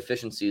 there's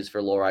deficiencies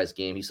for Lohrai's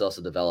game. He still has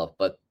to develop,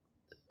 but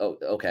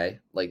okay.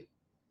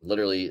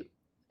 Literally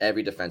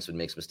every defenseman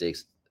makes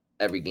mistakes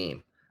every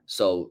game.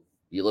 So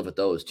you live with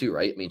those too,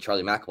 right? I mean,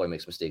 Charlie McAvoy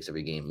makes mistakes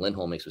every game.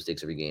 Lindholm makes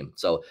mistakes every game.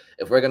 So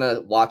if we're going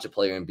to watch a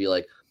player and be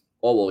like,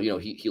 oh, well,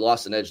 he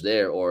lost an edge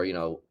there, or,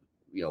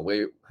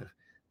 where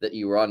that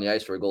you were on the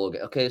ice for a goal.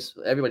 Okay,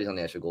 so everybody's on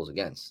the ice for goals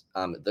against.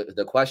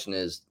 The question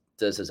is,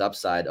 does his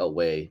upside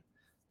outweigh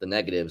the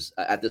negatives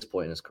at this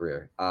point in his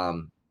career?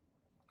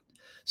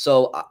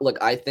 So look,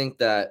 I think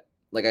that,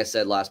 like I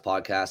said last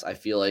podcast, I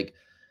feel like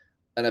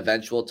an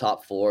eventual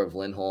top four of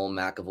Lindholm,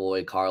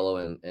 McAvoy, Carlo,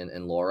 and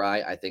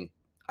Lohrei, I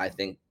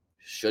think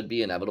should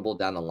be inevitable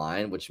down the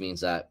line, which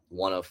means that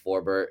one of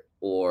Forbort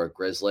or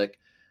Grzelcyk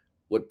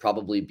would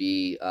probably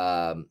be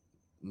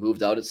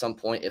moved out at some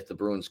point if the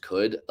Bruins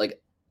could.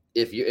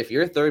 If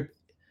you're third,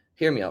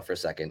 hear me out for a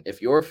second.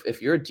 If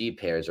your D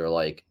pairs are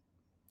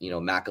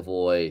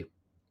McAvoy,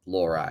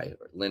 Lohrei,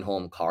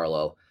 Lindholm,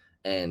 Carlo,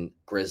 and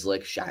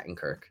Grzelcyk,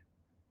 Shattenkirk,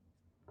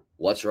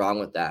 what's wrong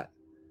with that?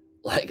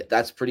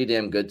 That's pretty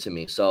damn good to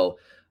me. So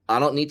I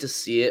don't need to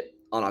see it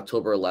on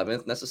October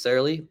 11th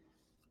necessarily.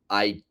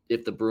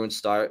 If the Bruins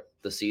start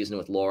the season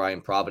with Lohrei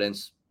and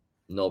Providence,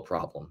 no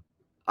problem.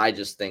 I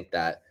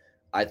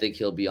think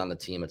he'll be on the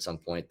team at some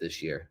point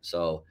this year.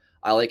 So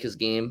I like his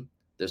game.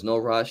 There's no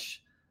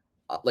rush.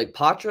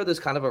 Patra, there's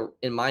kind of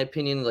in my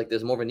opinion,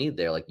 there's more of a need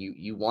there.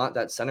 You want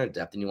that center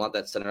depth and you want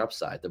that center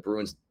upside. The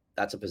Bruins,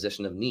 that's a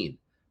position of need,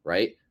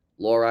 right?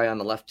 Lohrei on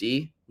the left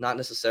D, not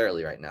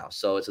necessarily right now.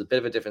 So it's a bit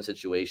of a different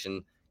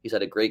situation. He's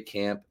had a great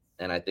camp,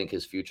 and I think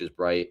his future's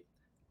bright.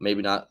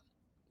 Maybe not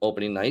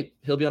opening night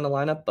he'll be on the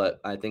lineup, but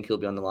I think he'll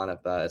be on the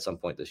lineup at some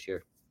point this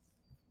year.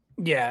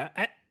 Yeah,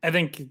 I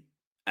think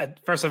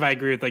first off, I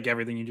agree with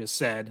everything you just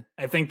said.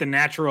 I think the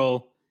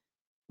natural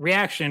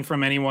reaction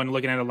from anyone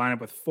looking at a lineup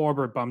with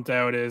Forbort bumped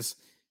out is,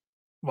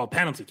 well,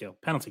 penalty kill.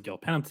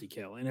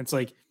 And it's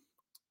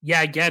yeah,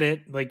 I get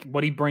it. Like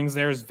what he brings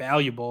there is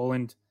valuable,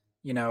 and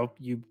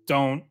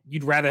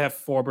you'd rather have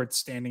Forbert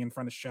standing in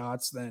front of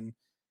shots than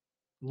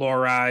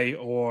Lorai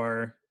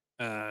or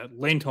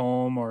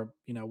Lindholm or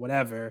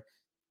whatever.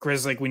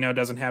 Grizzly, we know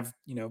doesn't have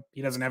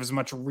he doesn't have as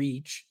much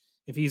reach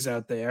if he's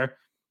out there.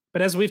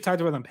 But as we've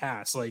talked about in the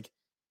past, like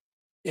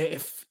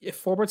if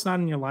Forbert's not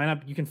in your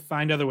lineup, you can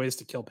find other ways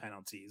to kill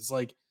penalties.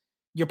 Like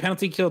your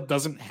penalty kill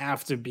doesn't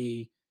have to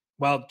be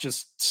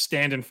just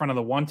stand in front of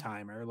the one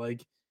timer.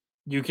 Like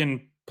you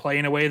can play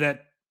in a way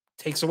that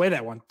takes away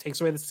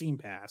the seam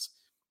pass,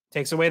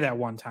 takes away that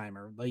one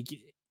timer. Like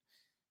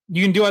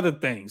you can do other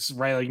things,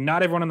 right? Like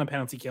not everyone on the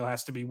penalty kill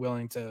has to be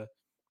willing to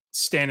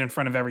stand in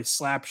front of every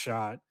slap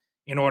shot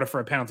in order for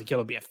a penalty kill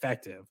to be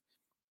effective.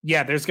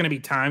 Yeah, there's going to be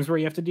times where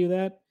you have to do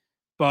that,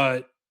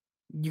 but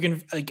you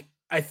can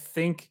I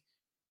think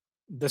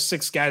the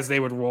 6 guys they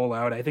would roll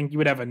out, I think you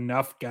would have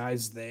enough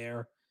guys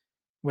there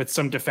with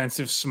some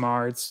defensive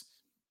smarts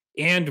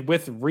and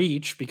with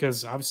reach,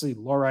 because obviously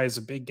Lorai is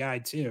a big guy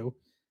too,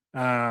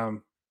 that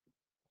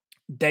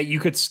you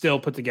could still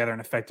put together an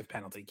effective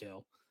penalty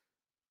kill.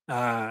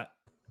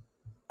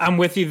 I'm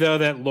with you though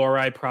that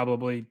Lorai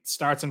probably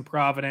starts in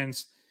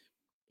Providence,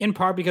 in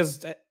part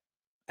because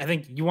I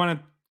think you want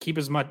to keep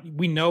as much.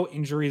 We know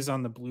injuries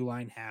on the blue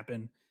line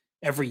happen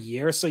every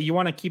year, so you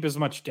want to keep as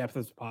much depth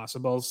as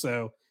possible.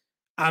 So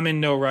I'm in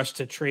no rush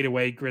to trade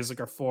away Grizzly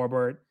or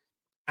Forbert.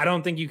 I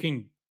don't think you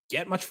can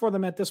get much for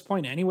them at this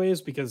point,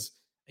 anyways, because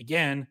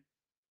again,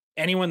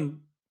 anyone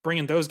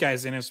bringing those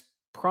guys in is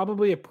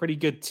probably a pretty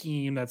good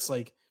team that's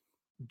like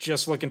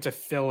just looking to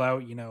fill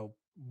out,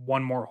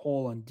 one more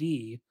hole on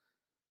D.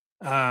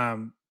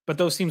 But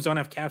those teams don't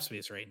have cap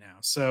space right now.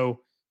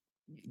 So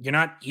you're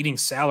not eating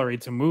salary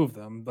to move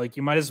them. Like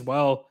you might as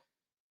well.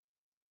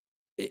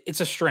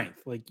 It's a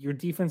strength. Like your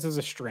defense is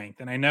a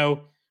strength. And I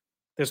know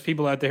there's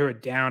people out there who are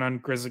down on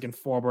Grizzly and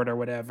Forbert or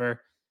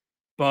whatever.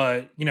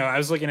 But, I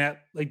was looking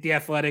at like The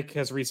Athletic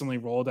has recently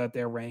rolled out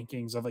their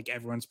rankings of like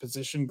everyone's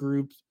position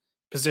group.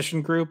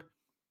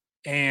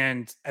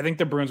 And I think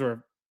the Bruins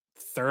were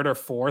 3rd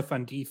or 4th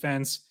on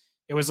defense.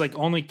 It was like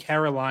only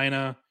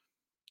Carolina,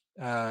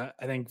 I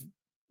think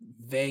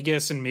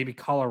Vegas and maybe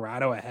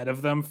Colorado ahead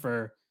of them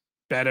for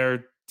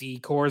better D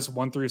cores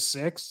 1 through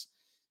 6.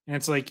 And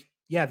it's like,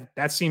 yeah,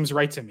 that seems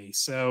right to me.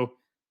 So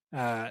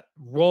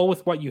roll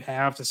with what you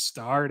have to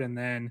start. And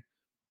then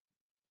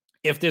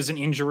if there's an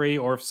injury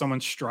or if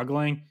someone's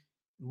struggling,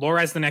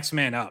 Lorai's the next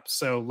man up.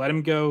 So let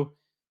him go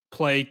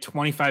play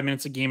 25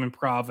 minutes a game in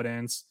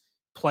Providence,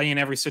 play in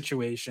every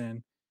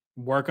situation,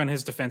 work on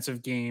his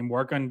defensive game,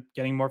 work on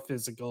getting more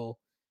physical.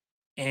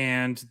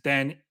 And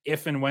then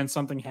if and when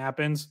something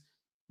happens,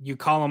 you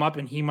call him up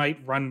and he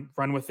might run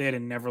with it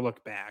and never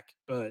look back.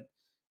 But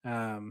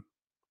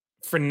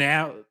for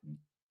now,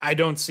 I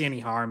don't see any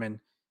harm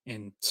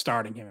in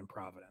starting him in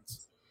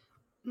Providence.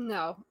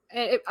 No.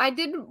 I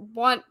did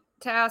want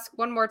to ask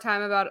one more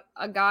time about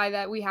a guy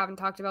that we haven't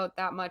talked about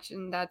that much,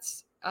 and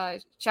that's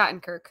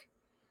Shattenkirk.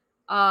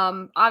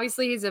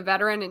 Obviously, he's a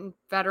veteran, and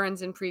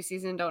veterans in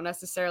preseason don't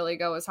necessarily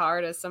go as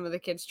hard as some of the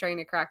kids trying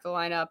to crack the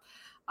lineup,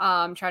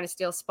 trying to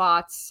steal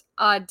spots.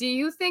 Do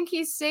you think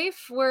he's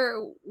safe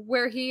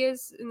where he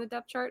is in the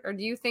depth chart, or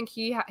do you think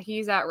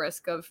he's at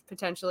risk of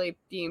potentially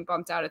being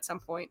bumped out at some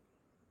point?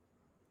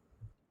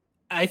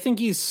 I think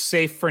he's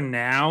safe for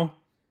now,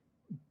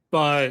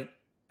 but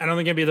I don't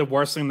think it'd be the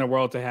worst thing in the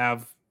world to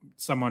have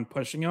someone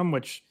pushing him,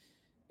 which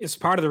is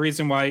part of the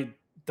reason why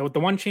the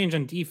one change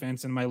on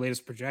defense in my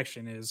latest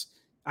projection is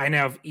I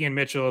now have Ian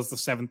Mitchell as the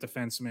 7th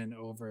defenseman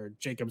over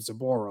Jacob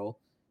Zaboral.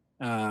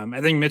 I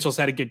think Mitchell's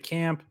had a good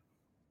camp.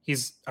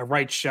 He's a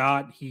right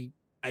shot. He,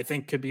 I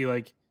think, could be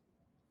like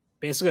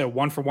basically a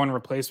 1-for-1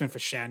 replacement for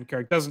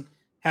Shattenkirk. Doesn't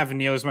have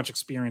nearly as much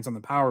experience on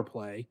the power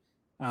play.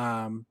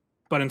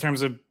 But in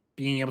terms of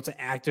being able to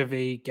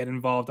activate, get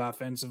involved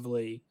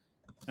offensively,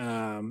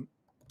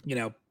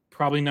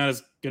 probably not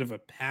as good of a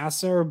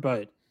passer,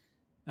 but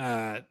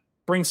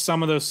brings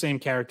some of those same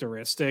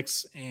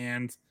characteristics.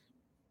 And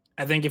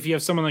I think if you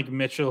have someone like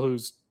Mitchell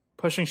who's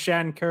pushing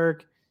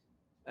Shattenkirk,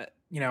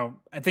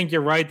 I think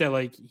you're right that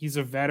like he's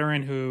a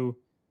veteran who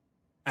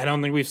I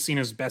don't think we've seen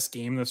his best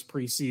game this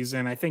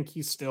preseason. I think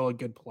he's still a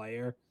good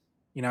player.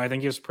 I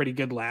think he was pretty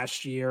good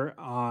last year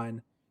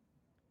on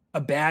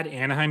a bad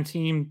Anaheim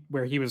team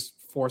where he was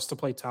forced to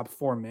play top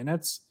 4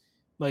 minutes.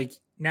 Like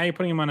now you're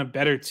putting him on a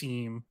better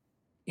team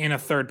in a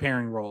third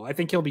pairing role. I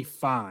think he'll be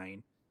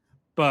fine,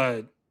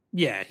 but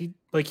yeah, he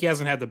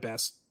hasn't had the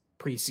best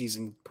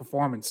preseason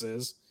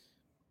performances.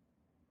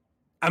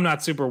 I'm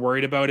not super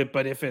worried about it,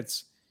 but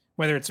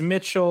whether it's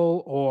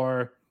Mitchell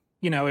or,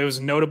 it was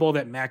notable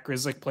that Matt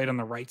Grzelcyk played on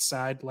the right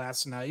side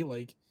last night.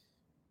 Like,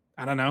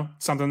 I don't know,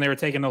 something they were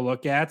taking a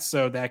look at.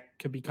 So that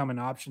could become an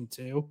option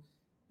too.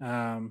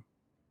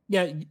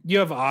 Yeah, you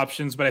have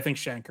options, but I think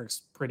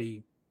Shattenkirk's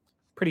pretty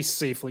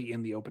safely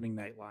in the opening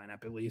night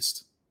lineup, at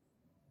least.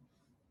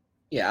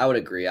 Yeah, I would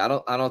agree. I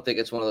don't think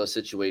it's one of those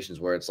situations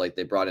where it's like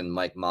they brought in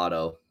Mike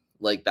Motto,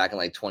 like back in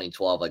like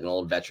 2012, like an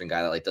old veteran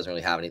guy that like doesn't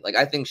really have any. Like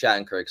I think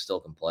Shattenkirk still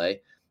can play.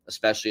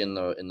 especially in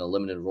the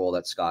limited role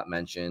that Scott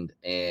mentioned.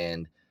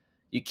 And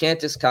you can't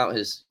discount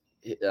his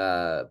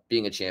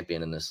being a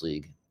champion in this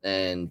league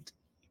and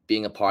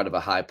being a part of a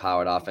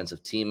high-powered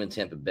offensive team in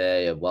Tampa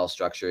Bay, a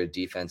well-structured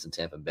defense in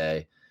Tampa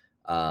Bay.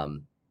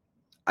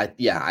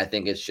 I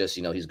think it's just,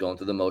 he's going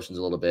through the motions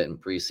a little bit in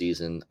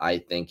preseason. I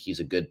think he's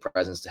a good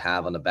presence to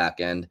have on the back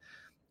end,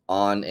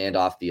 on and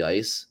off the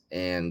ice.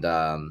 And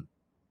I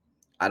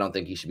don't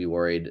think he should be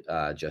worried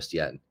just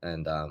yet.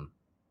 And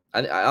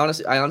I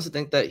honestly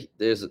think that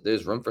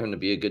there's room for him to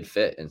be a good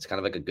fit. And it's kind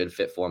of like a good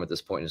fit for him at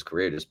this point in his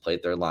career. Just play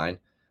third line.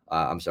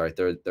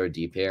 Third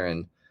deep pair.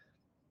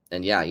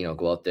 And yeah,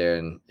 go out there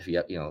and if you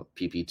have,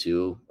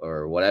 PP2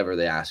 or whatever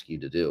they ask you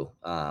to do.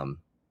 I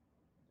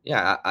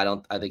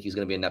think he's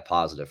going to be a net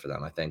positive for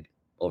them. I think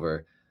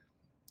over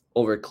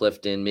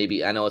Clifton,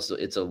 maybe. I know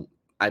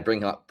I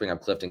bring up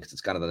Clifton because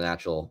it's kind of the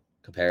natural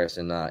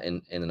comparison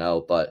in and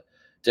out, but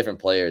different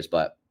players.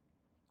 But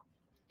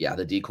yeah,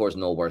 the decor is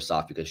no worse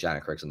off because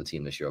Shannon Crick's on the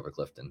team this year over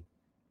Clifton.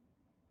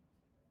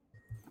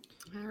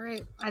 All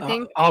right, I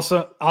think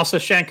also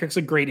Shannon Crick's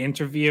a great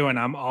interview, and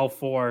I'm all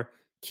for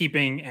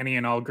keeping any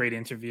and all great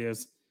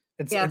interviews.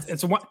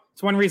 It's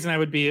one reason I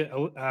would be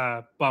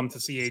bummed to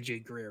see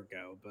AJ Greer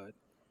go,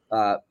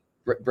 but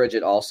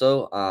Bridget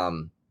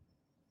also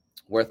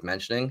worth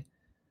mentioning.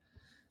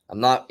 I'm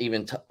not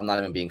even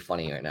being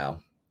funny right now.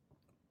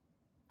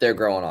 They're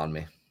growing on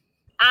me.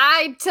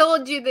 I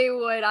told you they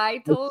would. I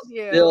told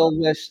you.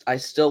 I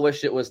still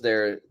wish it was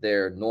their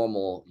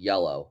normal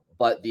yellow,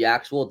 but the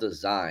actual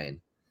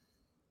design,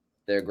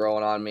 they're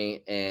growing on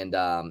me. And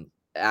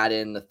add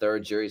in the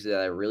third jersey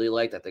that I really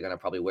like that they're going to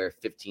probably wear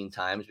 15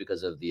 times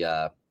because of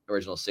the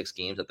original 6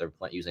 games that they're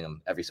using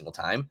them every single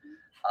time.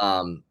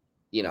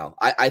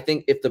 I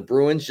think if the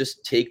Bruins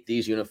just take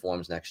these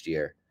uniforms next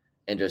year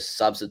and just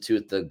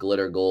substitute the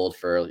glitter gold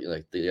for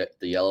like the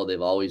yellow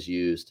they've always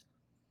used,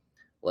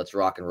 let's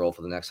rock and roll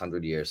for the next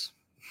 100 years.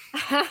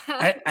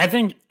 I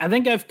think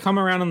I've come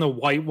around on the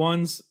white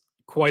ones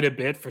quite a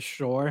bit for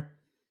sure.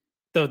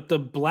 The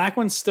black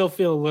ones still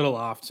feel a little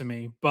off to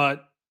me,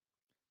 but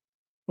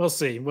we'll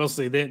see.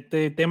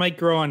 They might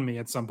grow on me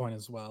at some point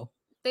as well.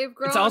 They've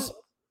grown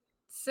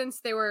since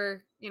they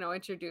were,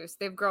 introduced.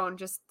 They've grown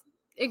just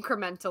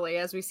incrementally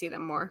as we see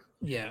them more.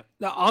 Yeah.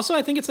 Also,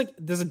 I think it's like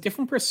there's a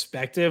different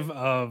perspective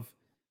of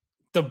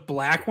the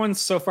black ones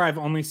so far I've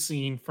only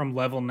seen from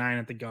level 9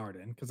 at the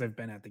Garden because I've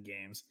been at the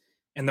games.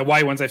 And the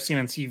white ones I've seen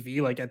on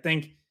TV. Like, I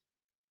think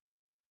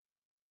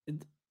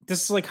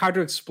this is like hard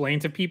to explain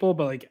to people,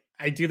 but like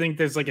I do think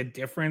there's like a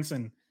difference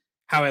in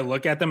how I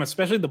look at them,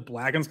 especially the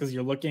black ones, because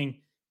you're looking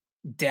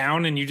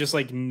down and you just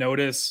like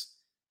notice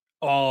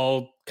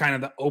all kind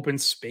of the open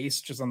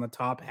space just on the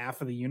top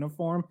half of the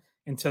uniform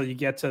until you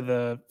get to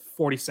the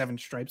 47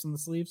 stripes on the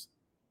sleeves.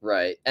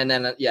 Right. And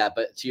then,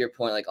 but to your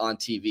point, like on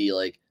TV,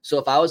 like, so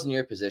if I was in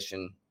your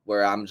position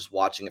where I'm just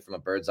watching it from a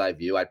bird's eye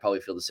view, I'd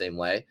probably feel the same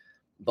way.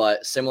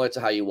 But similar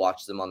to how you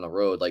watch them on the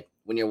road, like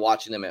when you're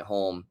watching them at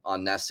home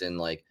on Nesson,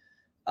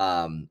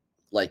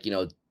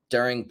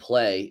 during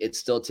play, it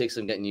still takes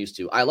some getting used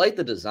to. I like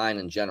the design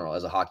in general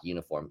as a hockey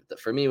uniform.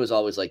 For me, it was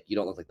always like, you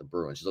don't look like the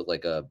Bruins. You look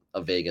like a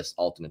Vegas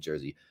alternate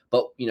jersey.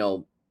 But,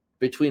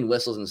 between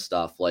whistles and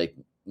stuff, like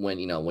when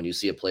you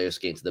see a player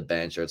skate to the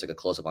bench or it's like a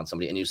close-up on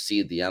somebody and you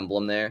see the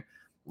emblem there,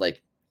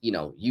 like,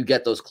 you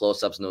get those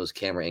close-ups and those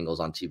camera angles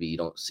on TV you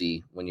don't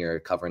see when you're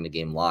covering the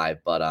game live.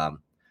 But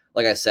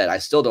like I said, I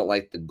still don't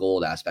like the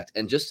gold aspect.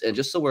 And just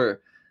so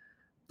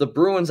the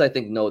Bruins, I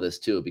think, know this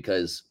too,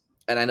 because –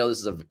 and I know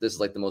this is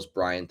like the most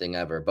Brian thing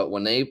ever, but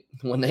when they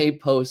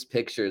post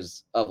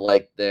pictures of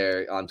like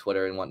their on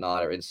Twitter and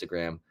whatnot or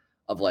Instagram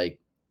of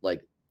 1-1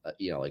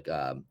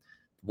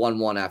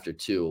 after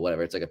 2 or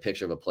whatever, it's like a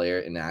picture of a player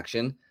in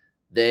action.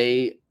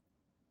 I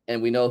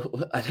think we know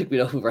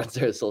who runs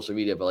their social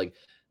media, but like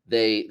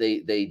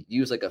they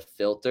use like a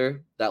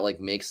filter that like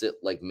makes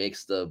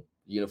the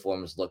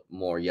uniforms look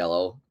more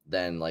yellow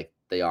than like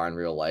they are in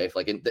real life.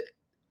 Like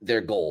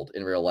they're gold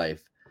in real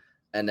life.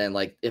 And then,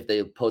 like, if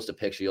they post a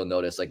picture, you'll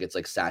notice, like, it's,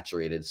 like,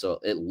 saturated. So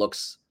it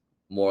looks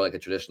more like a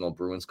traditional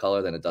Bruins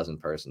color than it does in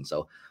person.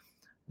 So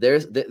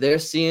they're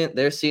seeing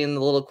the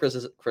little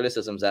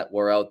criticisms that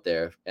were out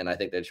there, and I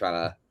think they're trying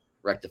to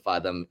rectify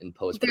them in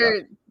post.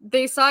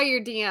 They saw your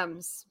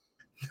DMs.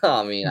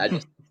 I mean,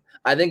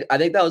 I think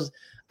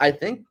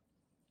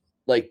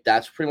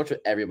that's pretty much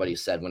what everybody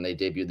said when they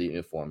debuted the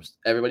uniforms.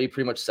 Everybody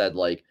pretty much said,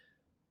 like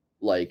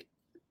the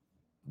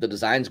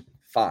design's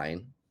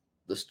fine.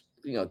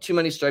 Too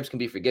many stripes can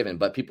be forgiven,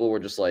 but people were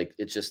just like,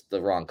 it's just the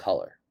wrong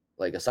color.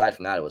 Like, aside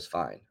from that, it was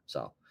fine.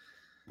 So,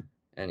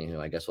 anywho,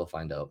 I guess we'll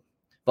find out.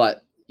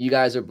 But you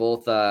guys are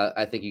both,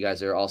 I think you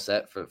guys are all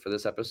set for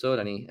this episode.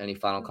 Any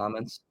final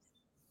comments?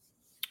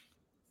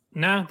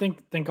 No, I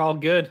think all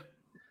good.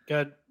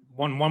 Got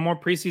one more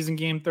preseason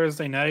game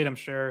Thursday night. I'm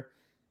sure,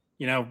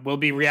 we'll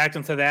be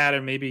reacting to that,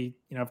 or maybe,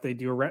 if they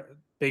do a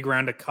big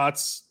round of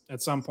cuts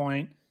at some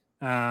point.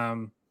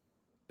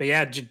 But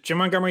yeah, Jim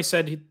Montgomery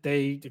said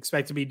they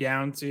expect to be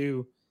down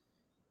to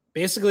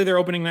basically their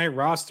opening night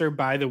roster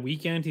by the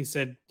weekend. He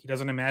said he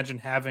doesn't imagine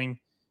having,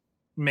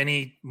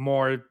 many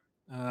more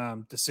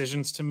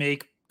decisions to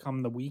make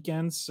come the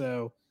weekend.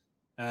 So,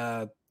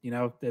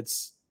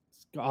 it's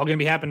all going to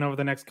be happening over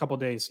the next couple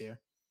days here.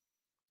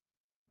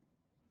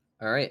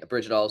 All right,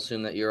 Bridget, I'll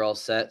assume that you're all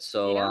set.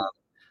 So Yeah.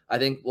 I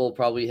think we'll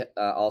probably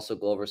also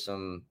go over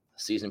some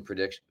season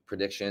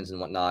predictions and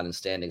whatnot and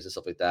standings and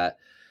stuff like that,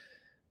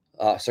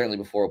 certainly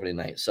before opening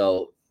night.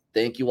 So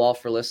thank you all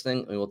for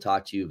listening. We will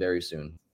talk to you very soon.